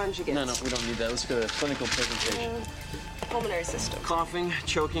sulfate conjugates. No, we don't need that. Let's go to the clinical presentation. Pulmonary system. Coughing,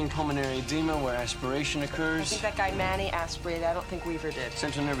 choking, pulmonary edema, where aspiration I occurs. think that guy Manny aspirated. I don't think Weaver did.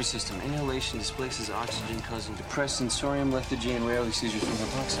 Central nervous system. Inhalation displaces oxygen, causing depressed sensorium, lethargy, and rarely seizures from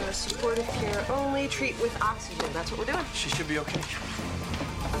hypoxia. Supportive care only. Treat with oxygen. That's what we're doing. She should be okay.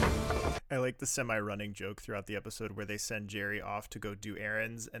 I like the semi-running joke throughout the episode where they send Jerry off to go do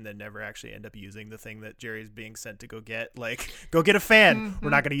errands and then never actually end up using the thing that Jerry's being sent to go get. Like, go get a fan. Mm-hmm.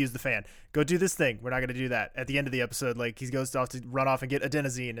 We're not going to use the fan. Go do this thing. We're not going to do that. At the end of the episode, like, he goes off to run off and get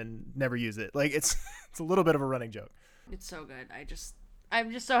adenosine and never use it. Like, it's a little bit of a running joke. It's so good.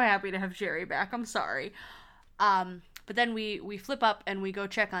 I'm just so happy to have Jerry back. I'm sorry. But then we flip up and we go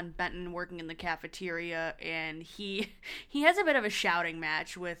check on Benton working in the cafeteria, and he has a bit of a shouting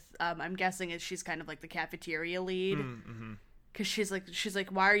match with I'm guessing she's kind of like the cafeteria lead, because she's like,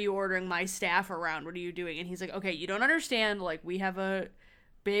 why are you ordering my staff around? What are you doing? And he's like, okay, you don't understand. Like, we have a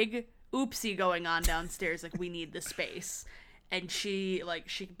big oopsie going on downstairs. Like, we need the space. And she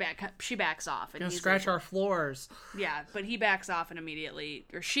backs off. And he's scratch our floors. Yeah, but he backs off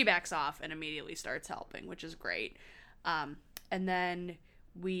she backs off and immediately starts helping, which is great. And then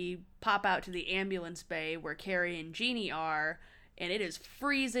we pop out to the ambulance bay where Carrie and Jeannie are, and it is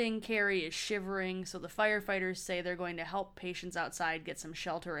freezing. Carrie is shivering, so the firefighters say they're going to help patients outside get some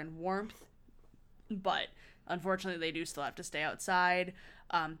shelter and warmth. But unfortunately, they do still have to stay outside.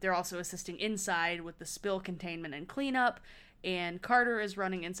 They're also assisting inside with the spill containment and cleanup. And Carter is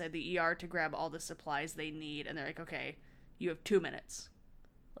running inside the ER to grab all the supplies they need. And they're like, okay, you have 2 minutes.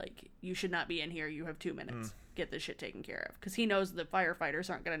 Like, you should not be in here. You have 2 minutes. Get this shit taken care of. Because he knows the firefighters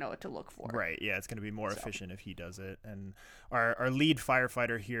aren't going to know what to look for. Right, yeah, it's going to be more efficient if he does it. And our lead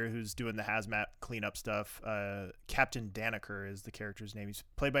firefighter here who's doing the hazmat cleanup stuff, Captain Danaker is the character's name. He's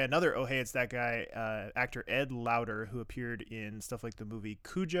played by another, oh hey, it's that guy, actor Ed Lauder, who appeared in stuff like the movie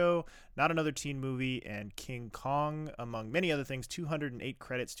Cujo, Not Another Teen Movie, and King Kong, among many other things. 208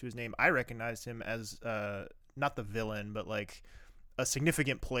 credits to his name. I recognized him as, not the villain, but like a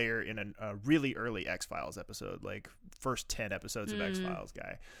significant player in a really early X-Files episode, like first 10 episodes of X-Files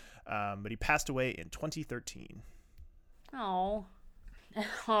guy. But he passed away in 2013. Oh,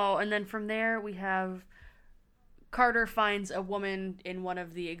 and then from there we have Carter finds a woman in one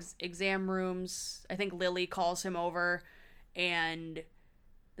of the exam rooms. I think Lily calls him over, and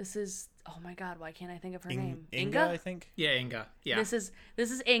this is, oh my god, why can't I think of her name? Inga, I think. Yeah, Inga. Yeah. This is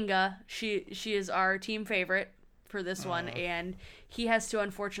Inga. She is our team favorite for this one, and he has to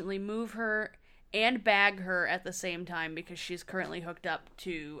unfortunately move her and bag her at the same time because she's currently hooked up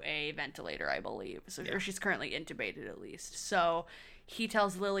to a ventilator, I believe. So, or she's currently intubated at least. So he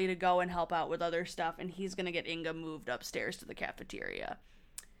tells Lily to go and help out with other stuff, and he's going to get Inga moved upstairs to the cafeteria.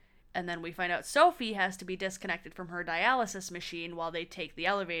 And then we find out Sophie has to be disconnected from her dialysis machine while they take the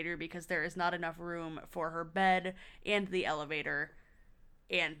elevator because there is not enough room for her bed and the elevator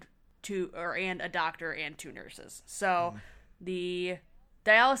and a doctor and 2 nurses. So the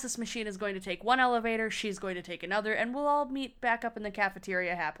dialysis machine is going to take one elevator, she's going to take another, and we'll all meet back up in the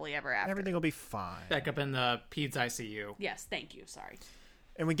cafeteria happily ever after. Everything will be fine. Back up in the Peds ICU. Yes, thank you. Sorry.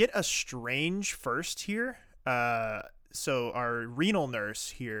 And we get a strange first here. So our renal nurse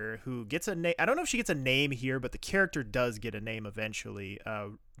here, who gets a name, I don't know if she gets a name here, but the character does get a name eventually.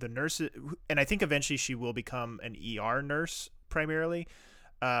 The nurse, and I think eventually she will become an ER nurse primarily.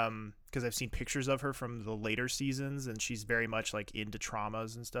 Because I've seen pictures of her from the later seasons, and she's very much like into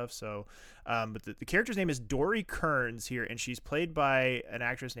traumas and stuff. So, but the character's name is Dory Kearns here, and she's played by an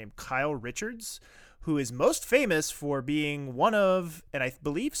actress named Kyle Richards, who is most famous for being one of, and I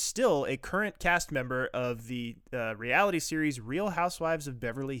believe still a current cast member of the reality series Real Housewives of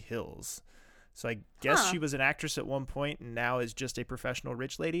Beverly Hills. So I guess she was an actress at one point and now is just a professional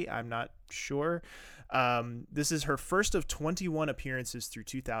rich lady. I'm not sure. This is her first of 21 appearances through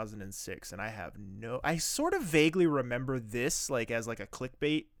 2006. And I sort of vaguely remember this like as like a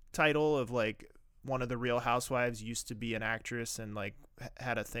clickbait title of like one of the Real Housewives used to be an actress and like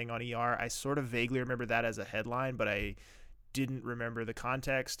had a thing on ER. I sort of vaguely remember that as a headline, but I didn't remember the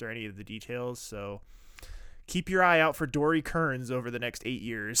context or any of the details. So keep your eye out for Dory Kearns over the next 8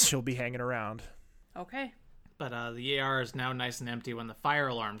 years. She'll be hanging around. Okay. But the ER is now nice and empty when the fire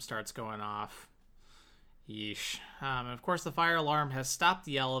alarm starts going off. Yeesh. And of course, the fire alarm has stopped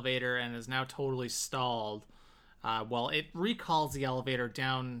the elevator and is now totally stalled. Well, it recalls the elevator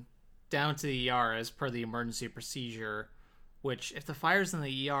down to the ER as per the emergency procedure, which, if the fire's in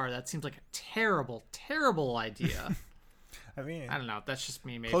the ER, that seems like a terrible, terrible idea. I mean, I don't know. That's just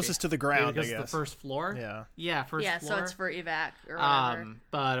me, maybe. Closest to the ground, because I guess. It's the first floor? Yeah, first floor. Yeah, so it's for evac or whatever.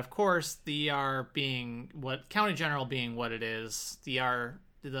 But, of course, the ER being what... County General being what it is, the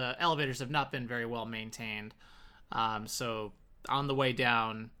elevators have not been very well maintained. So, on the way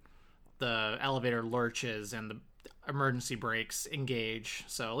down, the elevator lurches and the emergency brakes engage.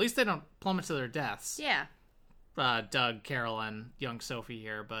 So, at least they don't plummet to their deaths. Yeah. Doug, Carol, and young Sophie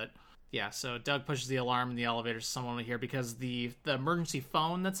here, but... Yeah, so Doug pushes the alarm in the elevator so someone will hear because the emergency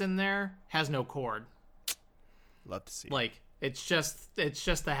phone that's in there has no cord. Love to see. Like it's just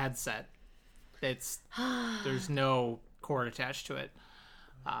the headset. There's no cord attached to it,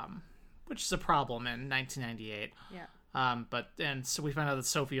 which is a problem in 1998. Yeah. So we find out that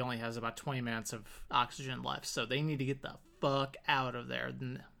Sophie only has about 20 minutes of oxygen left, so they need to get the fuck out of there.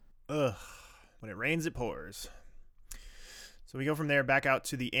 Ugh. When it rains, it pours. So we go from there back out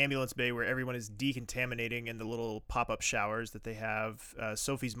to the ambulance bay where everyone is decontaminating in the little pop-up showers that they have.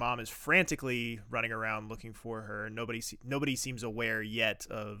 Sophie's mom is frantically running around looking for her. Nobody seems aware yet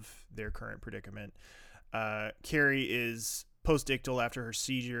of their current predicament. Carrie is post-ictal after her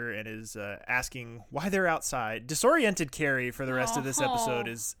seizure and is asking why they're outside. Disoriented Carrie for the rest of this episode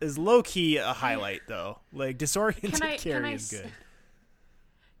is low-key a highlight, though. Like, disoriented Carrie is good.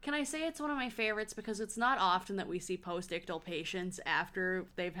 Can I say it's one of my favorites because it's not often that we see post-ictal patients after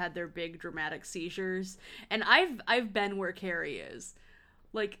they've had their big dramatic seizures. And I've been where Carrie is.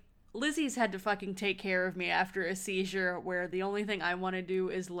 Like, Lizzie's had to fucking take care of me after a seizure where the only thing I want to do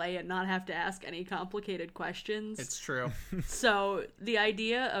is lay and not have to ask any complicated questions. It's true. So the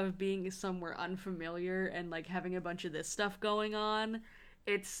idea of being somewhere unfamiliar and like having a bunch of this stuff going on,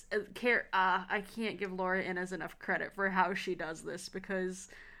 it's I can't give Laura Innes enough credit for how she does this because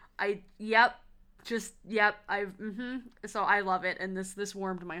so I love it, and this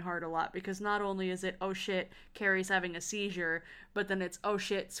warmed my heart a lot because not only is it oh shit Carrie's having a seizure, but then it's oh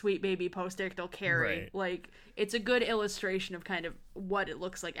shit sweet baby post-ictal Carrie. Right. Like it's a good illustration of kind of what it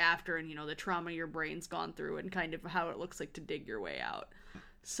looks like after and the trauma your brain's gone through and kind of how it looks like to dig your way out.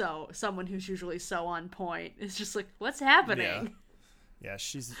 So someone who's usually so on point is just like, what's happening? Yeah,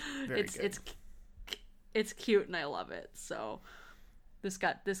 she's very good. It's cute and I love it. So this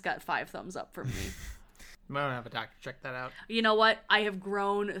got 5 thumbs up from me. I don't have a doctor check that out. You know what? I have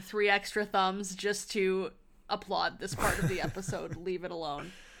grown 3 extra thumbs just to applaud this part of the episode. Leave it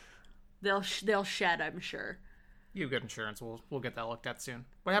alone. They'll shed, I'm sure. You have good insurance. We'll get that looked at soon.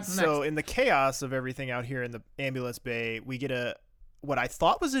 What happens next? So in the chaos of everything out here in the ambulance bay, we get what I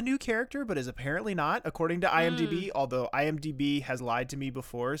thought was a new character, but is apparently not, according to IMDb, although IMDb has lied to me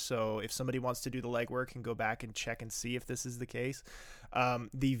before, so if somebody wants to do the legwork and go back and check and see if this is the case.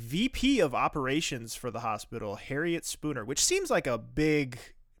 The VP of operations for the hospital, Harriet Spooner, which seems like a big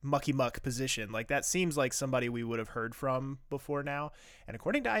mucky-muck position. Like, that seems like somebody we would have heard from before now, and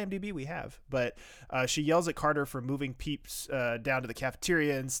according to IMDb, we have. But she yells at Carter for moving Peeps down to the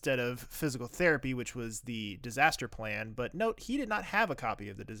cafeteria instead of physical therapy, which was the disaster plan. But note, he did not have a copy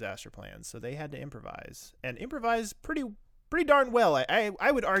of the disaster plan, so they had to improvise. And improvise pretty darn well.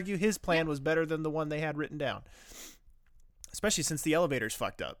 I would argue his plan was better than the one they had written down. Especially since the elevator's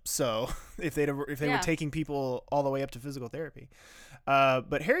fucked up. So if they were taking people all the way up to physical therapy.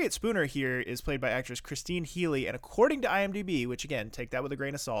 But Harriet Spooner here is played by actress Christine Healy. And according to IMDb, which again, take that with a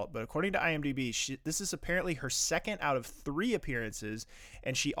grain of salt, but according to IMDb, this is apparently her 2nd out of 3 appearances.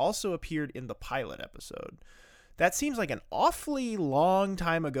 And she also appeared in the pilot episode. That seems like an awfully long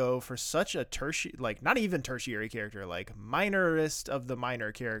time ago for such a not even tertiary character, like minorest of the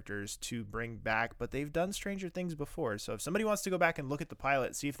minor characters to bring back, but they've done Stranger Things before. So if somebody wants to go back and look at the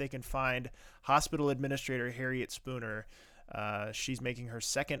pilot, see if they can find hospital administrator Harriet Spooner, she's making her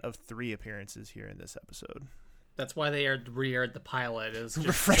 2nd of 3 appearances here in this episode. That's why they re-aired the pilot, is just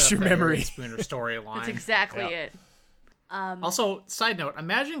refresh your memory. Spooner storyline. That's exactly it. Also, side note,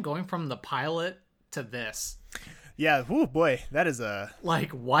 imagine going from the pilot to this. Yeah, oh boy, that is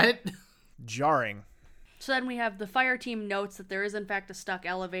like what? Jarring. So then we have the fire team notes that there is in fact a stuck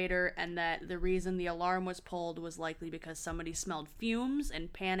elevator, and that the reason the alarm was pulled was likely because somebody smelled fumes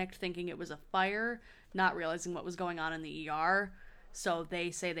and panicked thinking it was a fire, not realizing what was going on in the ER. So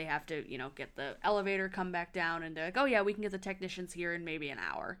they say they have to, get the elevator, come back down, and they're like, oh yeah, we can get the technicians here in maybe an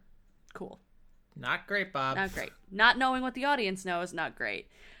hour. Cool. Not great, Bob. Not great. Not knowing what the audience knows, not great.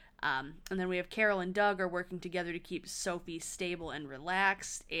 And then we have Carol and Doug are working together to keep Sophie stable and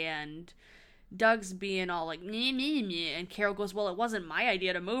relaxed, and Doug's being all like, meh, meh, meh, and Carol goes, well, it wasn't my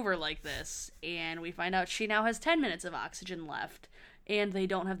idea to move her like this. And we find out she now has 10 minutes of oxygen left, and they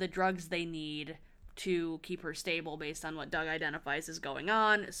don't have the drugs they need to keep her stable based on what Doug identifies as going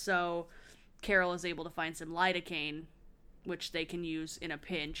on. So Carol is able to find some lidocaine, which they can use in a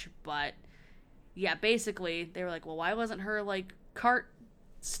pinch. But yeah, basically they were like, well, why wasn't her cart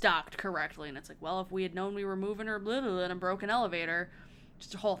stocked correctly? And it's like, well, if we had known we were moving her in a broken elevator,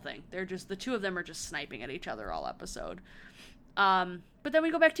 just a whole thing. The two of them are just sniping at each other all episode. But then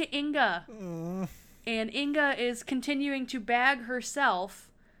we go back to Inga. And Inga is continuing to bag herself,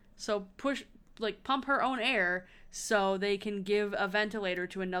 so pump her own air so they can give a ventilator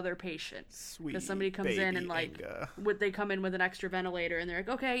to another patient. Sweet. Because somebody comes in and they come in with an extra ventilator, and they're like,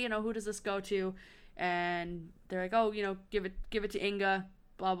 okay, who does this go to? And they're like, oh, give it to Inga.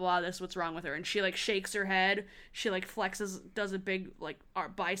 Blah blah. This is what's wrong with her. And she shakes her head. She flexes, does a big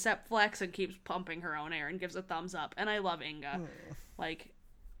bicep flex, and keeps pumping her own air and gives a thumbs up. And I love Inga.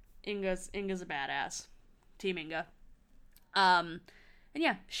 Inga's a badass. Team Inga. And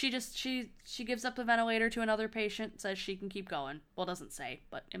yeah, she gives up the ventilator to another patient, says she can keep going. Well, doesn't say,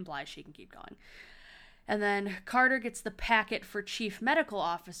 but implies she can keep going. And then Carter gets the packet for Chief Medical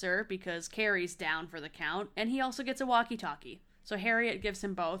Officer because Carrie's down for the count, and he also gets a walkie-talkie. So Harriet gives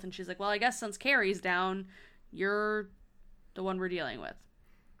him both, and she's like, well, I guess since Carrie's down, you're the one we're dealing with.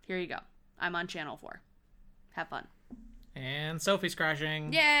 Here you go. I'm on Channel 4. Have fun. And Sophie's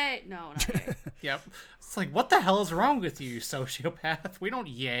crashing. Yay! No, not yay. Yep. It's like, what the hell is wrong with you, sociopath? We don't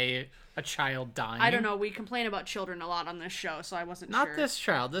yay a child dying. I don't know. We complain about children a lot on this show, so I wasn't sure. Not this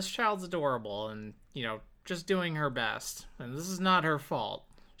child. This child's adorable and, just doing her best. And this is not her fault.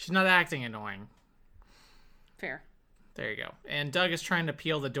 She's not acting annoying. Fair. There you go. And Doug is trying to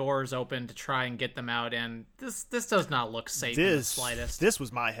peel the doors open to try and get them out, and this does not look safe in the slightest. This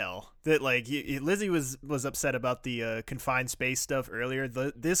was my hell. That Lizzie was upset about the confined space stuff earlier.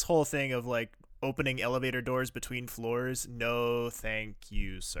 This whole thing of opening elevator doors between floors, no thank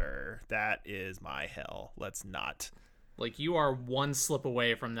you, sir. That is my hell. Let's not. You are one slip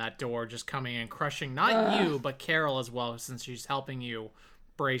away from that door just coming and crushing not you, but Carol as well, since she's helping you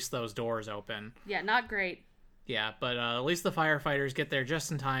brace those doors open. Yeah, not great. Yeah, but at least the firefighters get there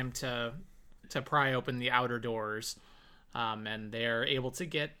just in time to pry open the outer doors, and they're able to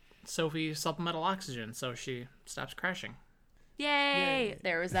get Sophie supplemental oxygen, so she stops crashing. Yay!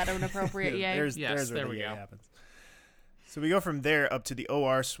 There was that inappropriate yay. There's where the yay happens. So we go from there up to the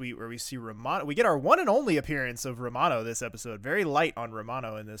OR suite where we see Romano. We get our one and only appearance of Romano this episode. Very light on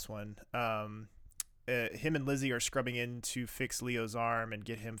Romano in this one. Him and Lizzie are scrubbing in to fix Leo's arm and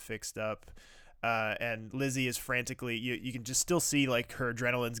get him fixed up. And Lizzie is frantically, you can just still see her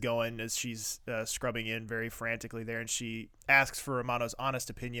adrenaline's going as she's scrubbing in very frantically there, and she asks for Romano's honest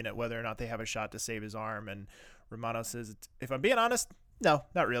opinion at whether or not they have a shot to save his arm, and Romano says, if I'm being honest, no,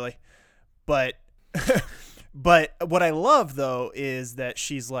 not really. But but what I love though is that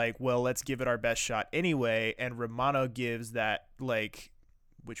she's like, well, let's give it our best shot anyway, and Romano gives that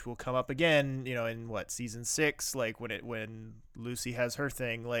which will come up again, in season 6, when Lucy has her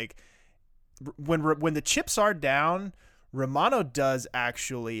thing, when the chips are down, Romano does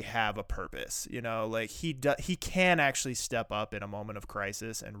actually have a purpose, he can actually step up in a moment of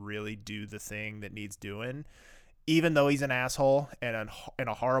crisis and really do the thing that needs doing, even though he's an asshole and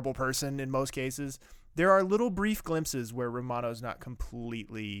a horrible person in most cases. There are little brief glimpses where Romano's not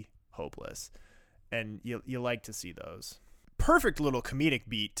completely hopeless, and you like to see those. Perfect little comedic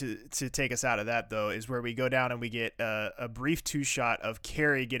beat to take us out of that, though, is where we go down and we get a brief 2-shot of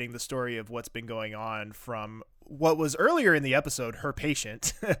Carrie getting the story of what's been going on from what was earlier in the episode her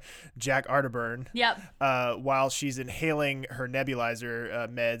patient, Jack Arterburn. Yep. While she's inhaling her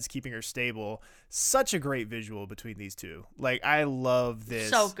nebulizer meds, keeping her stable. Such a great visual between these two. I love this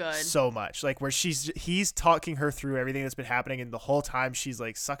so good, so much. Where he's talking her through everything that's been happening, and the whole time she's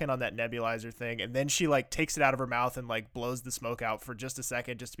sucking on that nebulizer thing, and then she takes it out of her mouth and blows the smoke out for just a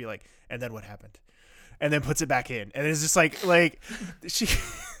second, just to be and then what happened, and then puts it back in, and it's just she,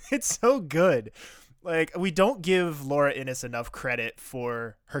 it's so good. We don't give Laura Innes enough credit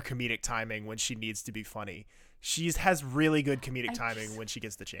for her comedic timing when she needs to be funny. She has really good comedic timing when she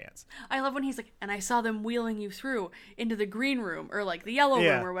gets the chance. I love when he's like, and I saw them wheeling you through into the green room or like the yellow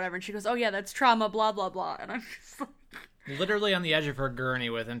room or whatever. And she goes, oh yeah, that's trauma, blah, blah, blah. And I'm just like... Literally on the edge of her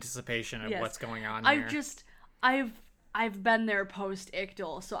gurney with anticipation of what's going on here. I've been there post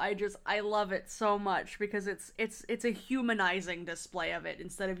Ictal, so I love it so much because it's a humanizing display of it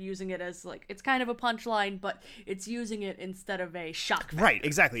instead of using it as like it's kind of a punchline, but it's using it instead of a shock factor. Right,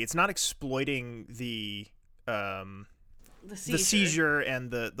 exactly. It's not exploiting the seizure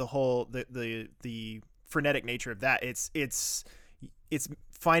and the whole the frenetic nature of that. It's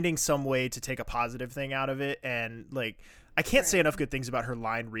finding some way to take a positive thing out of it, and like I can't say enough good things about her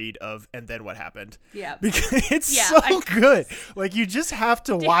line read of "and then what happened." Yeah, because it's so good. Like you just have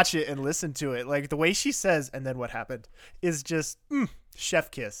to watch it and listen to it. Like the way she says "and then what happened" is just chef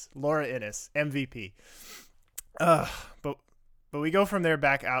kiss. Laura Innes, MVP. But we go from there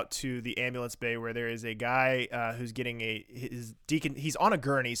back out to the ambulance bay where there is a guy who's getting his deacon. He's on a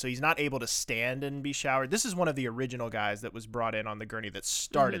gurney, so he's not able to stand and be showered. This is one of the original guys that was brought in on the gurney that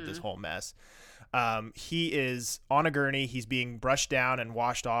started this whole mess. He is on a gurney. He's being brushed down and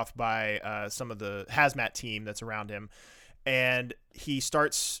washed off by some of the hazmat team that's around him. And he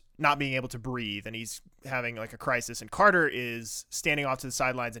starts not being able to breathe, and he's having like a crisis. And Carter is standing off to the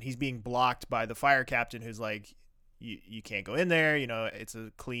sidelines, and he's being blocked by the fire captain who's like, you can't go in there. You know, it's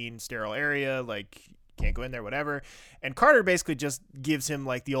a clean, sterile area. Like, you can't go in there, whatever. And Carter basically just gives him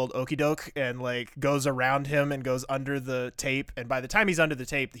like the old okey doke and like goes around him and goes under the tape. And by the time he's under the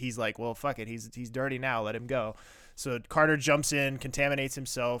tape, he's like, well, fuck it. He's dirty now. Let him go. So Carter jumps in, contaminates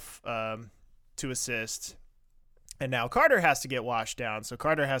himself to assist. And now Carter has to get washed down. So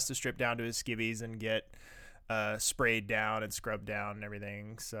Carter has to strip down to his skivvies and get sprayed down and scrubbed down and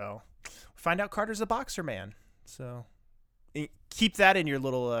everything. So find out Carter's a boxer man. So keep that in your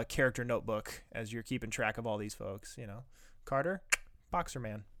little character notebook as you're keeping track of all these folks. You know, Carter, boxer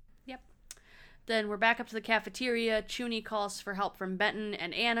man. Yep. Then we're back up to the cafeteria. Chuni calls for help from Benton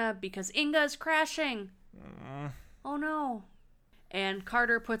and Anna because Inga's crashing. Oh no. And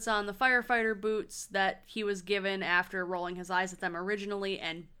Carter puts on the firefighter boots that he was given after rolling his eyes at them originally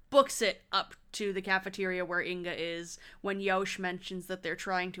and books it up to the cafeteria where Inga is when Yosh mentions that they're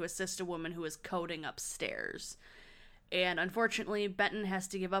trying to assist a woman who is coding upstairs. And unfortunately, Benton has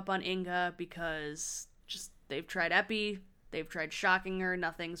to give up on Inga because just they've tried epi, they've tried shocking her,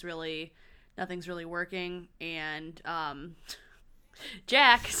 nothing's really working. And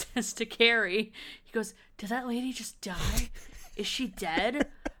Jack says to Carrie, he goes, "Did that lady just die? Is she dead?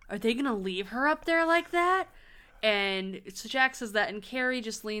 Are they gonna leave her up there like that?" And so Jack says that, and Carrie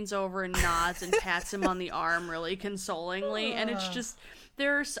just leans over and nods and pats him on the arm really consolingly. And it's just,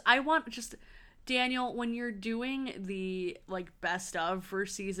 Daniel, when you're doing the, like, best of for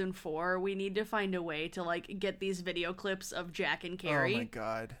season 4, we need to find a way to, like, get these video clips of Jack and Carrie. Oh my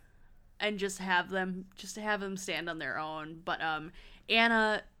god. And just have them stand on their own. But,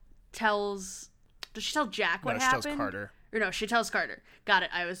 Anna does she tell Jack what happened? She tells Carter. Or no, she tells Carter. Got it.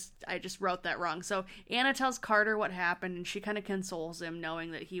 I just wrote that wrong. So Anna tells Carter what happened, and she kind of consoles him,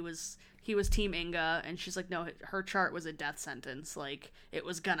 knowing that he was Team Inga, and she's like, no, her chart was a death sentence. Like, it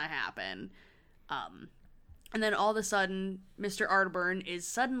was gonna happen. And then all of a sudden, Mr. Arterburn is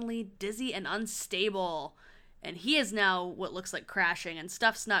suddenly dizzy and unstable, and he is now what looks like crashing, and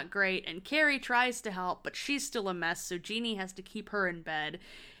stuff's not great. And Carrie tries to help, but she's still a mess, so Jeannie has to keep her in bed.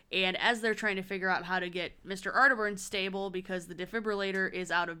 And as they're trying to figure out how to get Mr. Arterburn stable because the defibrillator is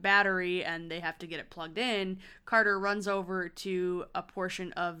out of battery and they have to get it plugged in, Carter runs over to a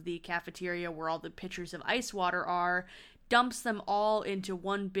portion of the cafeteria where all the pitchers of ice water are, dumps them all into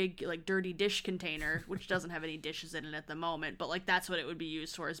one big, like, dirty dish container, which doesn't have any dishes in it at the moment, but, like, that's what it would be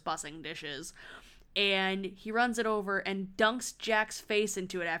used for, is bussing dishes. And he runs it over and dunks Jack's face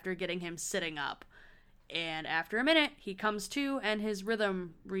into it after getting him sitting up. And after a minute, he comes to, and his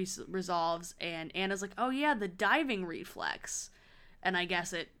rhythm resolves, and Anna's like, oh yeah, the diving reflex. And I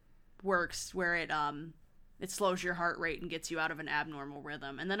guess it works where it slows your heart rate and gets you out of an abnormal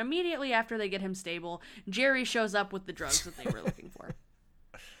rhythm. And then immediately after they get him stable, Jerry shows up with the drugs that they were looking for.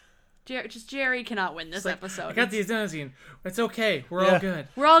 Jerry cannot win this episode. I got the adenosine. It's okay. We're all good.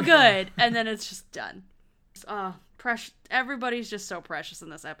 We're all good. And then it's just done. Everybody's just so precious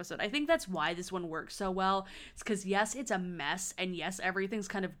in this episode. I think that's why this one works so well. It's because, yes, it's a mess, and yes, everything's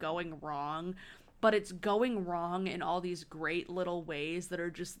kind of going wrong, but it's going wrong in all these great little ways that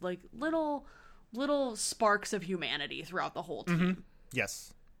are just like little sparks of humanity throughout the whole team. Mm-hmm.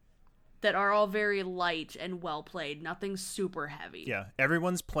 Yes. That are all very light and well played. Nothing super heavy. Yeah,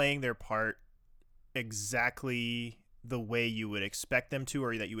 everyone's playing their part exactly the way you would expect them to,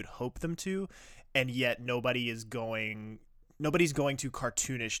 or that you would hope them to. and yet nobody's going to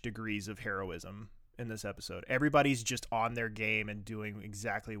cartoonish degrees of heroism in this episode. Everybody's just on their game and doing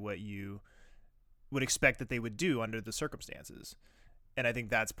exactly what you would expect that they would do under the circumstances. And I think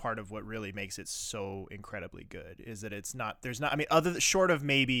that's part of what really makes it so incredibly good, is that short of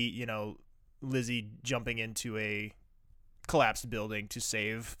maybe, Lizzie jumping into a collapsed building to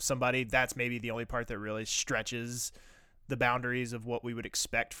save somebody, that's maybe the only part that really stretches the boundaries of what we would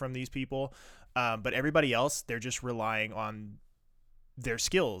expect from these people. But everybody else, they're just relying on their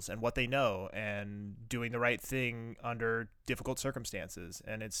skills and what they know and doing the right thing under difficult circumstances.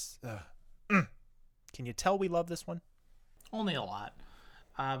 And it's can you tell we love this one? Only a lot.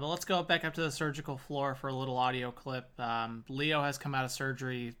 But let's go back up to the surgical floor for a little audio clip. Leo has come out of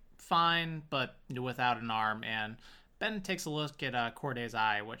surgery fine, but without an arm, and Ben takes a look at Corday's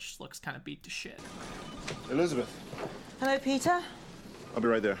eye, which looks kind of beat to shit. Elizabeth. Hello, Peter. I'll be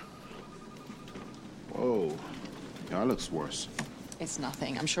right there. Whoa. Yeah, it looks worse. It's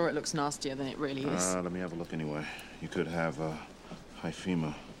nothing. I'm sure it looks nastier than it really is. Let me have a look anyway. You could have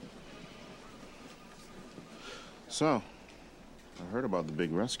hyphema. So, I heard about the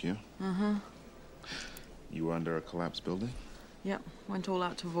big rescue. Uh-huh. You were under a collapsed building? Yep. Went all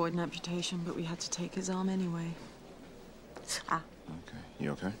out to avoid an amputation, but we had to take his arm anyway. Ah. Okay.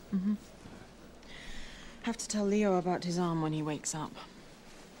 You okay? Mm-hmm. Have to tell Leo about his arm when he wakes up.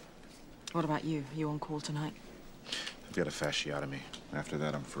 What about you? Are you on call tonight? I've got a fasciotomy. After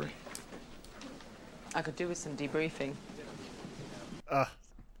that, I'm free. I could do with some debriefing.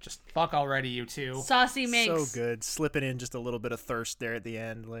 Just fuck already, you two. Saucy Minx. So good. Slipping in just a little bit of thirst there at the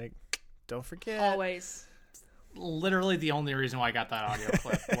end. Like, don't forget. Always. Literally the only reason why I got that audio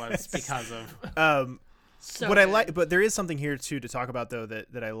clip was because of... So what good. I like, but there is something here too to talk about though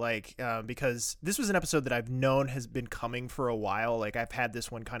that I like, because this was an episode that I've known has been coming for a while. Like I've had this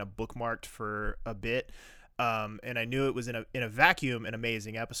one kind of bookmarked for a bit, and I knew it was in a vacuum an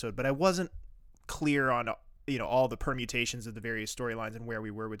amazing episode, but I wasn't clear on all the permutations of the various storylines and where we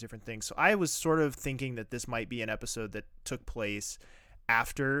were with different things. So I was sort of thinking that this might be an episode that took place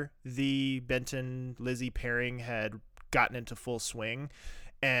after the Benton Lizzie pairing had gotten into full swing,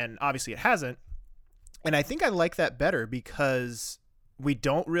 and obviously it hasn't. And I think I like that better because we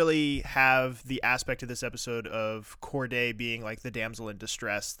don't really have the aspect of this episode of Corday being like the damsel in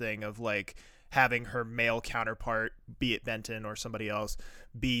distress thing of like having her male counterpart, be it Benton or somebody else,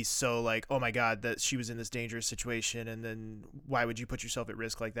 be so like, oh my God, that she was in this dangerous situation. And then why would you put yourself at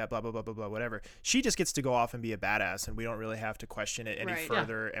risk like that? Blah, blah, blah, blah, blah, whatever. She just gets to go off and be a badass, and we don't really have to question it any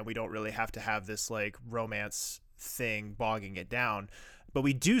further. Yeah. And we don't really have to have this like romance thing bogging it down. But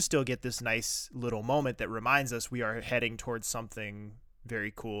we do still get this nice little moment that reminds us we are heading towards something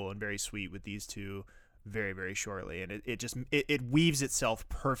very cool and very sweet with these two very, very shortly. And it weaves itself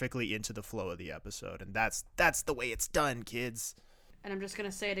perfectly into the flow of the episode. And that's the way it's done, kids. And I'm just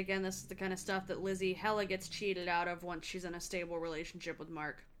going to say it again. This is the kind of stuff that Lizzie hella gets cheated out of once she's in a stable relationship with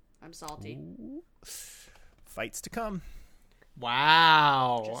Mark. I'm salty. Ooh. Fights to come.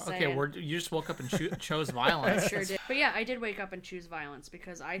 Wow. Okay, you just woke up and chose violence. I sure did. But yeah, I did wake up and choose violence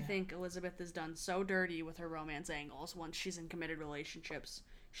because I think Elizabeth is done so dirty with her romance angles. Once she's in committed relationships,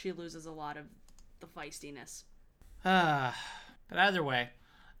 she loses a lot of the feistiness. But either way,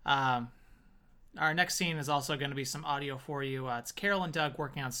 our next scene is also going to be some audio for you. It's Carol and Doug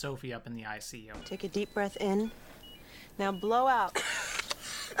working on Sophie up in the ICU. Take a deep breath in. Now blow out.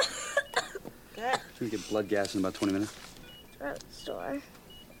 Good. Can we get blood gas in about 20 minutes? Throat store.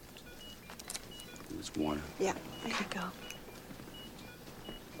 It's water. Yeah, there you go.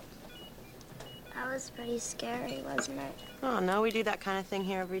 That was pretty scary, wasn't it? Oh, no, we do that kind of thing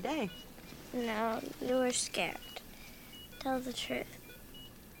here every day. No, you were scared. Tell the truth.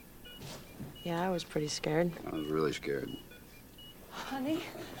 Yeah, I was pretty scared. I was really scared. Honey,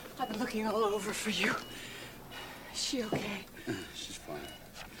 I've been looking all over for you. Is she okay? She's fine.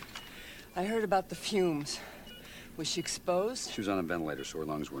 I heard about the fumes. Was she exposed? She was on a ventilator, so her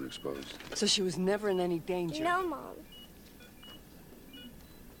lungs weren't exposed. So she was never in any danger? No, Mom.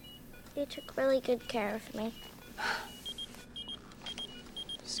 You took really good care of me.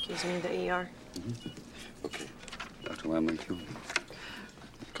 Excuse me, the ER. Mm-hmm. Okay. Dr. Lamley,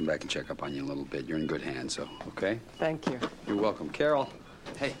 come back and check up on you in a little bit. You're in good hands, so, okay? Thank you. You're welcome. Carol,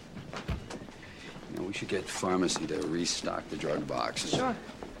 hey. We should get pharmacy to restock the drug box. Sure.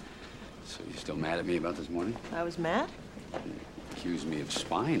 So you still mad at me about this morning? I was mad? You accused me of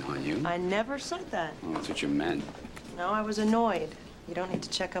spying on you. I never said that. Well, that's what you meant. No, I was annoyed. You don't need to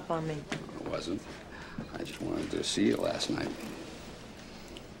check up on me. I wasn't. I just wanted to see you last night.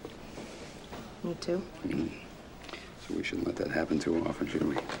 Me too. Mm-hmm. So we shouldn't let that happen too often, should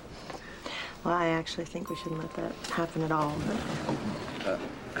we? Well, I actually think we shouldn't let that happen at all. But...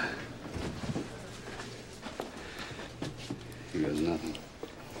 Here goes nothing.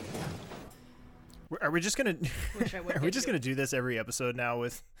 Are we just gonna? Are we just gonna do this every episode now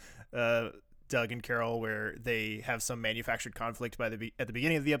with Doug and Carol, where they have some manufactured conflict at the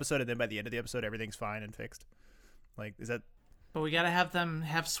beginning of the episode, and then by the end of the episode, everything's fine and fixed? Like, is that? But we gotta have them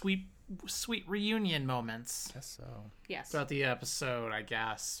have sweet reunion moments. Guess so. Yes. Throughout the episode, I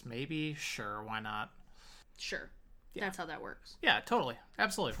guess. Maybe. Sure. Why not? Sure. Yeah. That's how that works. Yeah. Totally.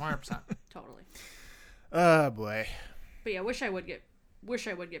 Absolutely. 100%. Totally. Oh boy. But yeah, wish I would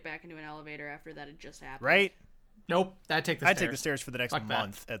get back into an elevator after that had just happened. Right? Nope. I'd take the stairs for the next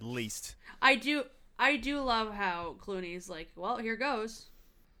month at least. I do love how Clooney's like, well, here goes,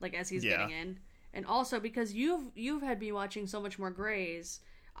 like as he's getting in, and also because you've had me watching so much more Grey's,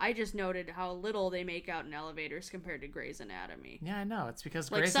 I just noted how little they make out in elevators compared to Grey's Anatomy. Yeah, I know. It's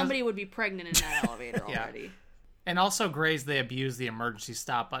because like Grey's somebody would be pregnant in that elevator already. And also Grey's, they abuse the emergency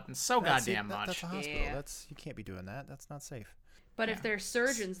stop button so goddamn much. That's a hospital. Yeah. You can't be doing that. That's not safe. But if they're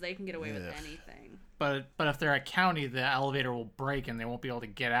surgeons, they can get away with anything. But if they're a county, the elevator will break and they won't be able to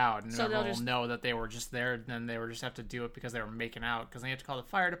get out, and so everyone will know that they were just there. And then they would just have to do it because they were making out, because they have to call the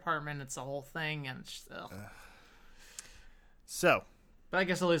fire department. It's a whole thing, and it's just, So, but I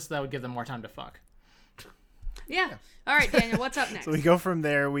guess at least that would give them more time to fuck. Yeah. All right, Daniel, what's up next? So we go from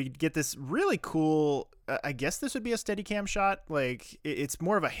there. We get this really cool. I guess this would be a Steadicam shot. Like it's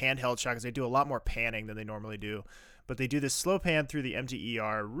more of a handheld shot because they do a lot more panning than they normally do. But they do this slow pan through the empty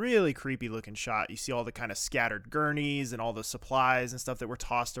ER, really creepy looking shot. You see all the kind of scattered gurneys and all the supplies and stuff that were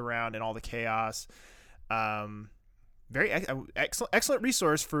tossed around and all the chaos. Very excellent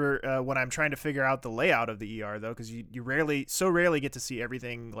resource for when I'm trying to figure out the layout of the ER, though, because you so rarely get to see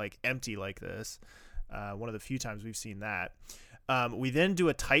everything like empty like this. One of the few times we've seen that. We then do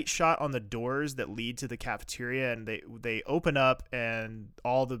a tight shot on the doors that lead to the cafeteria, and they open up, and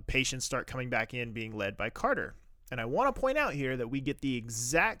all the patients start coming back in, being led by Carter. And I want to point out here that we get the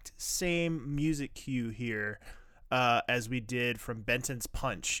exact same music cue here as we did from Benton's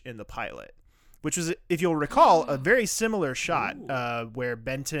Punch in the pilot, which was, if you'll recall, a very similar shot where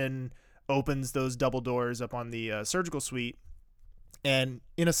Benton opens those double doors up on the surgical suite, and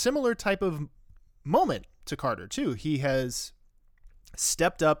in a similar type of moment to Carter, too. He has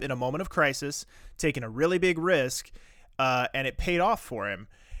stepped up in a moment of crisis, taken a really big risk, and it paid off for him.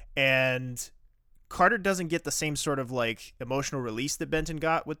 And Carter doesn't get the same sort of like emotional release that Benton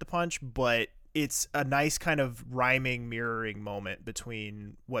got with the punch, but it's a nice kind of rhyming, mirroring moment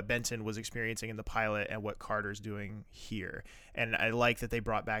between what Benton was experiencing in the pilot and what Carter's doing here. And I like that they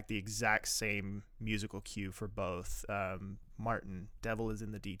brought back the exact same musical cue for both. Martin, devil is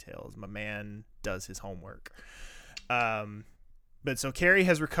in the details. My man does his homework. But so Carrie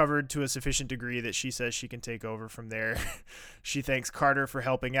has recovered to a sufficient degree that she says she can take over from there. She thanks Carter for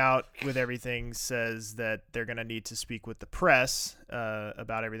helping out with everything, says that they're going to need to speak with the press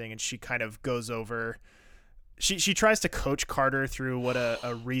about everything, and she kind of goes over. She tries to coach Carter through what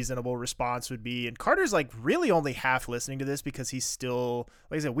a reasonable response would be, and Carter's like really only half listening to this because he's still,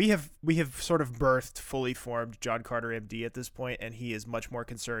 like I said, we have sort of birthed fully formed John Carter MD at this point, and he is much more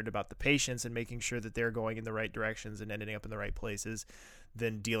concerned about the patients and making sure that they're going in the right directions and ending up in the right places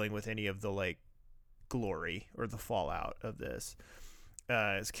than dealing with any of the like glory or the fallout of this.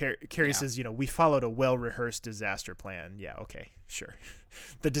 As Carrie says, we followed a well-rehearsed disaster plan. Yeah, okay, sure.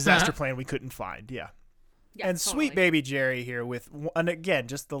 The disaster plan we couldn't find. Yeah. Yeah, and totally. Sweet baby Jerry here and again,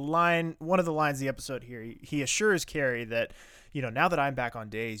 just the line, one of the lines of the episode here, he assures Carrie that, now that I'm back on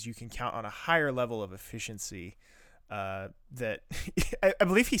days, you can count on a higher level of efficiency. That I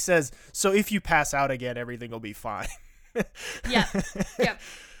believe he says, so if you pass out again, everything will be fine. Yeah. Yep.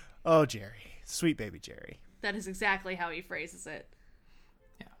 Oh, Jerry. Sweet baby Jerry. That is exactly how he phrases it.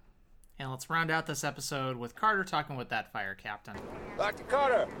 Yeah. And let's round out this episode with Carter talking with that fire captain. Dr.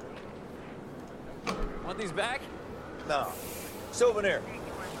 Carter. Want these back? No. Souvenir.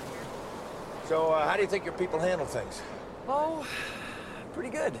 So, how do you think your people handle things? Oh,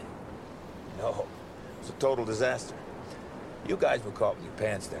 pretty good. No. It's a total disaster. You guys were caught with your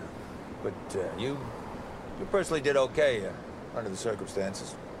pants down. But, you personally did okay, under the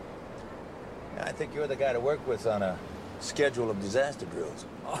circumstances. I think you're the guy to work with on a schedule of disaster drills.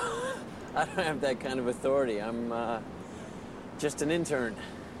 Oh, I don't have that kind of authority. I'm, just an intern.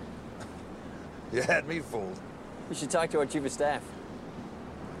 You had me fooled. You should talk to our chief of staff.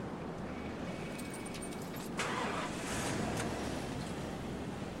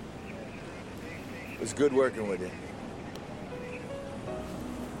 It was good working with you.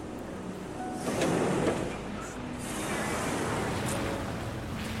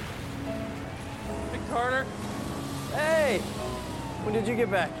 you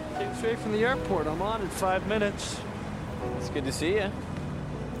get back? Came straight from the airport. I'm on in 5 minutes. It's good to see you.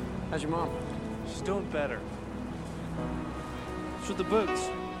 How's your mom? She's doing better. What's with the boots?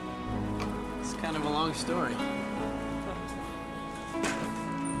 It's kind of a long story.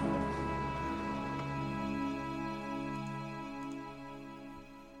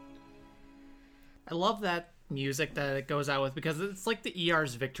 I love that music that it goes out with because it's like the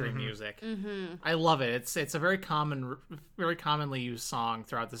ER's victory music. Mm-hmm. I love it. It's a very commonly used song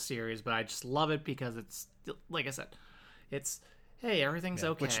throughout the series, but I just love it because it's, like I said, it's, hey, everything's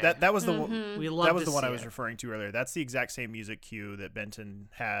okay. Which that was the we love that was to the one see I was it. referring to earlier. That's the exact same music cue that Benton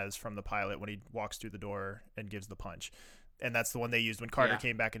has from the pilot when he walks through the door and gives the punch. And that's the one they used when Carter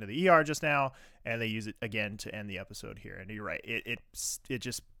came back into the ER just now, and they use it again to end the episode here. And you're right. It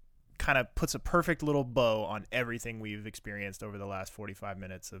just kind of puts a perfect little bow on everything we've experienced over the last 45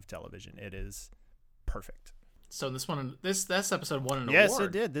 minutes of television. It is perfect. So this episode won an award. Yes,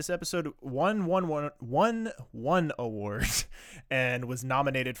 it did. This episode won one award and was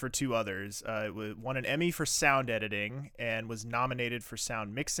nominated for 2 others. It won an Emmy for sound editing and was nominated for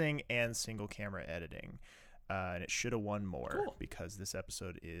sound mixing and single camera editing. And it should have won more because this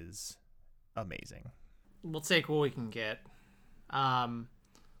episode is amazing. We'll take what we can get.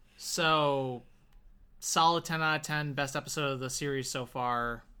 So, solid 10 out of 10, best episode of the series so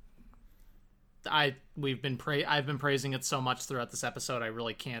far. I've been praising it so much throughout this episode. I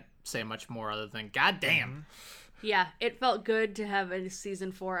really can't say much more other than goddamn. Yeah, it felt good to have a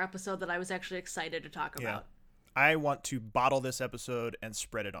season 4 episode that I was actually excited to talk about. I want to bottle this episode and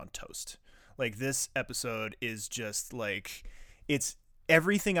spread it on toast. Like, this episode is just like, it's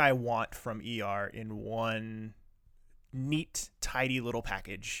everything I want from ER in one neat, tidy little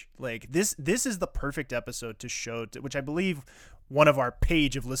package. Like, this is the perfect episode to show, which I believe one of our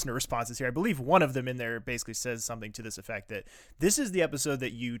page of listener responses here, I believe one of them in there basically says something to this effect, that this is the episode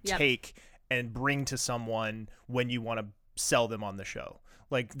that you take and bring to someone when you want to sell them on the show.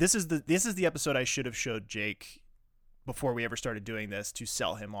 Like, this is the episode I should have showed Jake before we ever started doing this to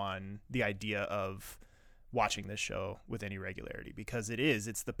sell him on the idea of watching this show with any regularity, because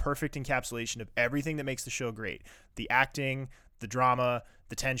it's the perfect encapsulation of everything that makes the show great. The acting, the drama,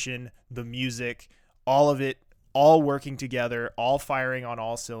 the tension, the music, all of it, all working together, all firing on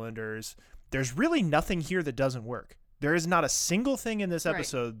all cylinders. There's really nothing here that doesn't work. There is not a single thing in this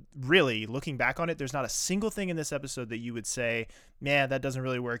episode, really, looking back on it, there's not a single thing in this episode that you would say, man, that doesn't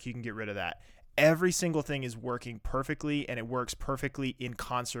really work, you can get rid of that. Every single thing is working perfectly, and it works perfectly in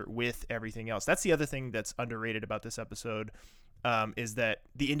concert with everything else. That's the other thing that's underrated about this episode, is that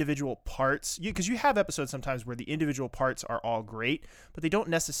the individual parts, because you have episodes sometimes where the individual parts are all great, but they don't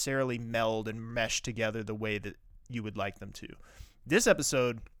necessarily meld and mesh together the way that you would like them to. This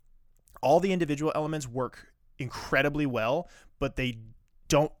episode, all the individual elements work incredibly well, but they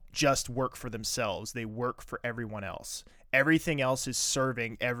don't just work for themselves. They work for everyone else. Everything else is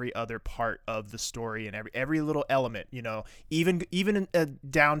serving every other part of the story and every little element, you know, even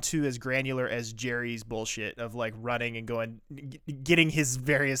down to as granular as Jerry's bullshit of like running and going, getting his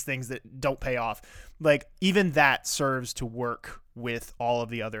various things that don't pay off. Like, even that serves to work with all of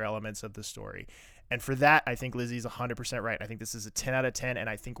the other elements of the story. And for that, I think Lizzie's 100% right. I think this is a 10 out of 10, and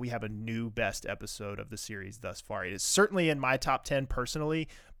I think we have a new best episode of the series thus far. It is certainly in my top 10 personally,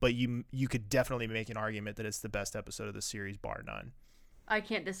 but you could definitely make an argument that it's the best episode of the series, bar none. I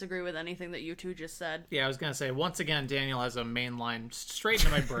can't disagree with anything that you two just said. Yeah, I was going to say, once again, Daniel has a main line straight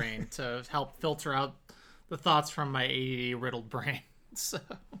into my brain to help filter out the thoughts from my ADD-riddled brain.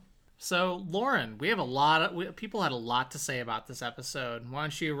 So, Lauren, we have people had a lot to say about this episode. Why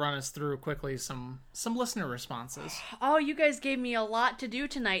don't you run us through quickly some listener responses? Oh, you guys gave me a lot to do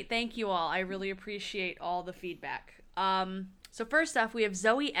tonight. Thank you all. I really appreciate all the feedback. So first off, we have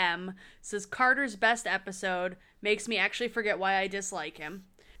Zoe M. Says, Carter's best episode makes me actually forget why I dislike him.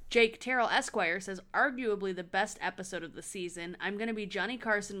 Jake Terrell Esquire says, arguably the best episode of the season. I'm going to be Johnny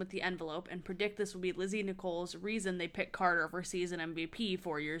Carson with the envelope and predict this will be Lizzie Nicole's reason they picked Carter for season MVP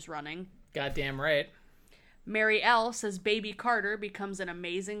 4 years running. Goddamn right. Mary L. says, baby Carter becomes an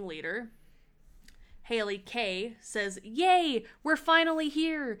amazing leader. Haley K. says, yay, we're finally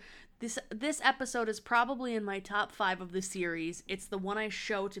here. This episode is probably in my top 5 of the series. It's the one I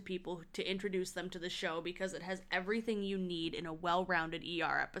show to people to introduce them to the show because it has everything you need in a well-rounded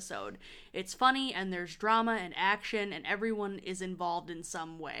ER episode. It's funny, and there's drama and action, and everyone is involved in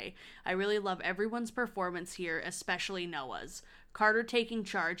some way. I really love everyone's performance here, especially Noah's. Carter taking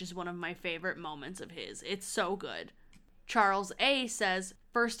charge is one of my favorite moments of his. It's so good. Charles A. says,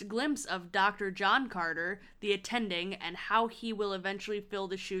 first glimpse of Dr. John Carter, the attending, and how he will eventually fill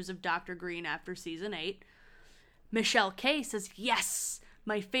the shoes of Dr. Green after season 8. Michelle K says, yes!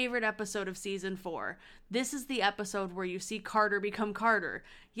 My favorite episode of season 4. This is the episode where you see Carter become Carter.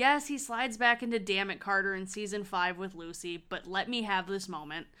 Yes, he slides back into Damn It Carter in season 5 with Lucy, but let me have this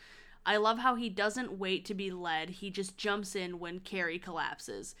moment. I love how he doesn't wait to be led, he just jumps in when Carrie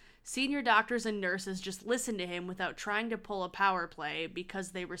collapses. Senior doctors and nurses just listen to him without trying to pull a power play because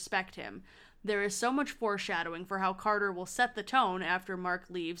they respect him. There is so much foreshadowing for how Carter will set the tone after Mark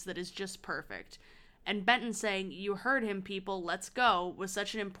leaves that is just perfect. And Benton saying, "You heard him, people, let's go," was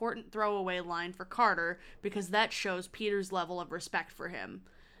such an important throwaway line for Carter because that shows Peter's level of respect for him.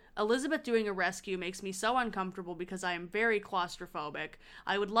 Elizabeth doing a rescue makes me so uncomfortable because I am very claustrophobic.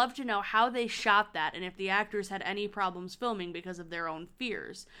 I would love to know how they shot that and if the actors had any problems filming because of their own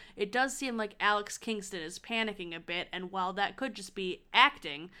fears. It does seem like Alex Kingston is panicking a bit, and while that could just be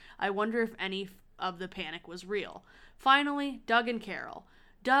acting, I wonder if any of the panic was real. Finally, Doug and Carol.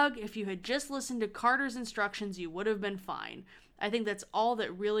 Doug, if you had just listened to Carter's instructions, you would have been fine. I think that's all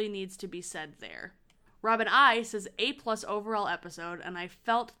that really needs to be said there. Robin I says A+ overall episode, and I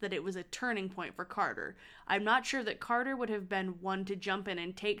felt that it was a turning point for Carter. I'm not sure that Carter would have been one to jump in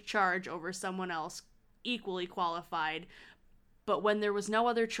and take charge over someone else equally qualified, but when there was no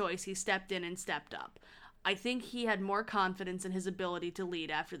other choice, he stepped in and stepped up. I think he had more confidence in his ability to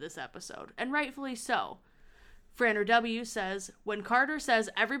lead after this episode, and rightfully so. Franner W says, when Carter says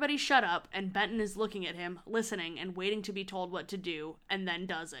everybody shut up and Benton is looking at him, listening and waiting to be told what to do, and then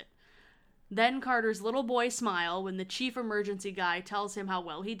does it. Then Carter's little boy smile when the chief emergency guy tells him how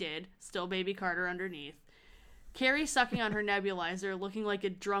well he did, still baby Carter underneath. Carrie sucking on her nebulizer, looking like a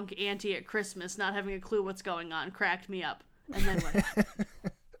drunk auntie at Christmas, not having a clue what's going on, cracked me up. And then what?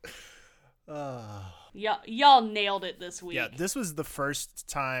 Y'all nailed it this week. Yeah, this was the first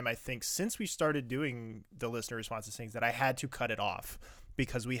time, I think, since we started doing the listener responses things that I had to cut it off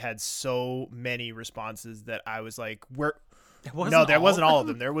because we had so many responses that I was like, No, there wasn't all of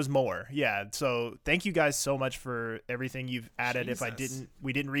them. There was more. Yeah. So thank you guys so much for everything you've added. Jesus. If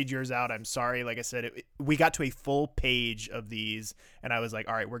we didn't read yours out, I'm sorry. Like I said, we got to a full page of these and I was like,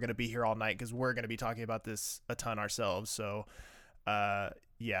 all right, we're going to be here all night because we're going to be talking about this a ton ourselves. So,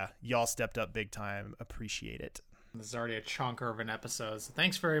 yeah, y'all stepped up big time. Appreciate it. This is already a chonker of an episode, so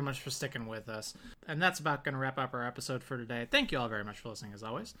thanks very much for sticking with us. And that's about going to wrap up our episode for today. Thank you all very much for listening, as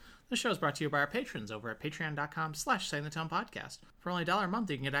always. The show is brought to you by our patrons over at patreon.com/SayingTheTonePodcast. For only $1 a month,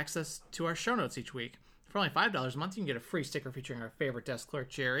 you can get access to our show notes each week. For only $5 a month, you can get a free sticker featuring our favorite desk clerk,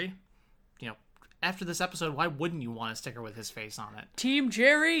 Jerry. You know, after this episode, why wouldn't you want a sticker with his face on it? Team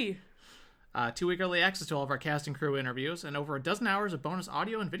Jerry! 2-week early access to all of our cast and crew interviews, and over a dozen hours of bonus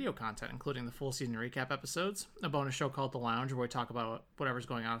audio and video content, including the full season recap episodes, a bonus show called The Lounge, where we talk about whatever's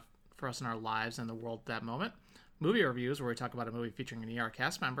going on for us in our lives and the world at that moment, movie reviews, where we talk about a movie featuring an ER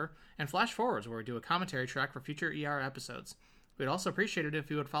cast member, and flash forwards, where we do a commentary track for future ER episodes. We'd also appreciate it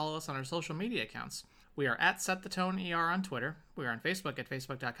if you would follow us on our social media accounts. We are at SetTheToneER on Twitter. We are on Facebook at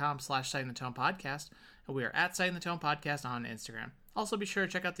facebook.com/SayingTheTonePodcast. And we are at Saying the Tone Podcast on Instagram. Also be sure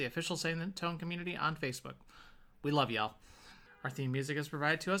to check out the official Saying the Tone community on Facebook. We love y'all. Our theme music is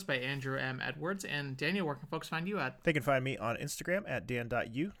provided to us by Andrew M. Edwards. And Daniel, where can folks find you at? They can find me on Instagram at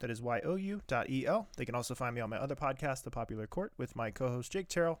dan.u, that is YOU.EL. They can also find me on my other podcast, The Popular Court, with my co-host Jake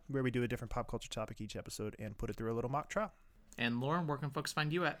Terrell, where we do a different pop culture topic each episode and put it through a little mock trial. And Lauren, where can folks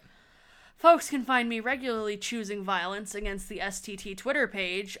find you at? Folks can find me regularly choosing violence against the STT Twitter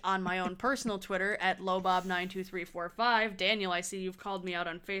page on my own personal Twitter at lowbob92345. Daniel, I see you've called me out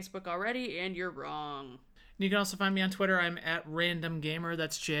on Facebook already, and you're wrong. You can also find me on Twitter. I'm at Random Gamer,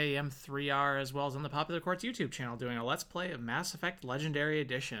 that's JAM3R, as well as on the Popular Court's YouTube channel doing a Let's Play of Mass Effect Legendary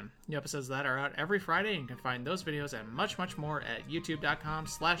Edition. New episodes of that are out every Friday, and you can find those videos and much, much more at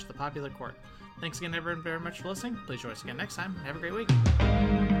youtube.com/thepopularcourt. Thanks again, everyone, very much for listening. Please join us again next time. Have a great week.